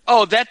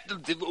 Oh, that's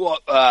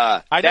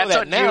that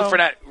on now. you for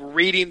not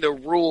reading the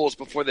rules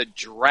before the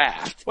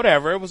draft.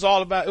 Whatever. It was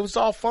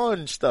all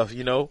fun stuff,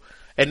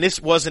 And this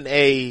wasn't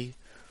a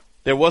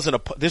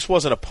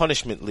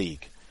punishment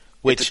league,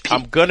 which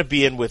I'm gonna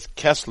be in with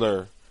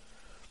Kessler.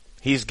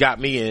 He's got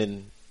me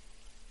in.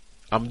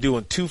 I'm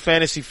doing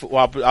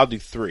I'll do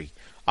three.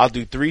 I'll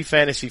do 3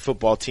 fantasy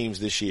football teams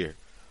this year.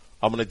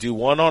 I'm going to do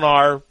one on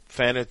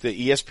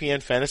the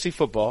ESPN fantasy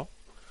football.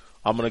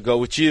 I'm going to go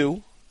with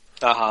you.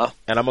 Uh-huh.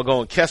 And I'm going to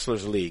go in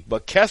Kessler's league.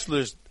 But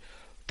Kessler's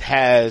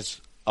has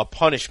a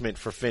punishment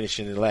for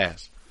finishing in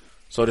last.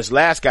 So this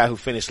last guy who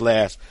finished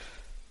last,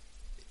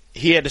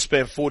 he had to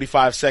spend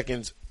 45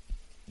 seconds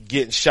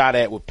getting shot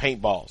at with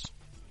paintballs.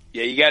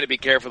 Yeah, you got to be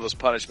careful of those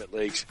punishment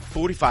leagues.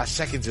 45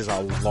 seconds is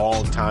a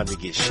long time to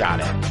get shot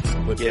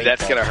at. Yeah,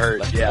 that's going to hurt.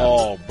 Like, yeah.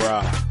 Oh,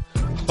 bro.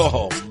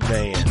 Oh,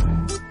 man.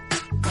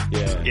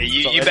 Yeah. Yeah,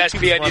 you best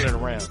be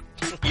on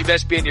you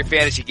best be in your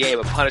fantasy game.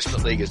 A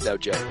punishment league is no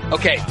joke.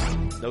 Okay.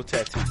 No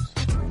tattoos.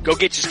 Go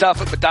get your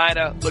stuff at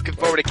Medina. Looking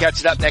forward to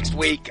catching up next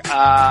week.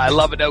 I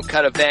love a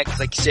no-cut event because,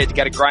 like you said, you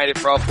got to grind it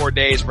for all 4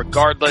 days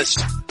regardless.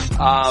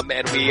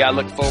 And we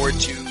look forward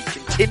to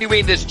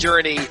continuing this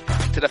journey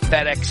to the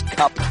FedEx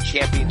Cup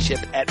Championship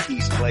at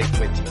East Lake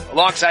with you.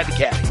 Alongside the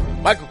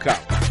caddy, Michael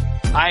Collins.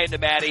 I am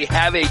Maddie.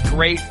 Have a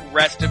great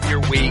rest of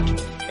your week.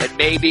 And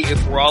maybe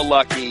if we're all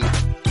lucky,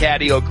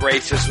 Caddy will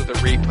grace us with a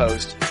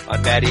repost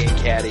on Maddie and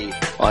Caddy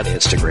on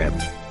Instagram.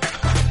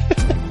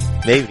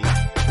 Maybe.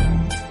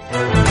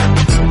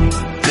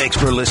 Thanks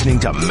for listening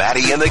to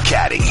Maddie and the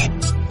Caddy.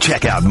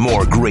 Check out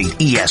more great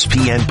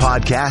ESPN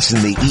podcasts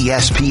in the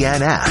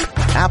ESPN app,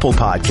 Apple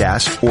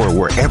Podcasts, or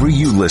wherever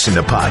you listen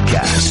to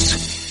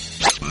podcasts.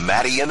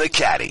 Maddie and the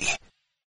Caddy.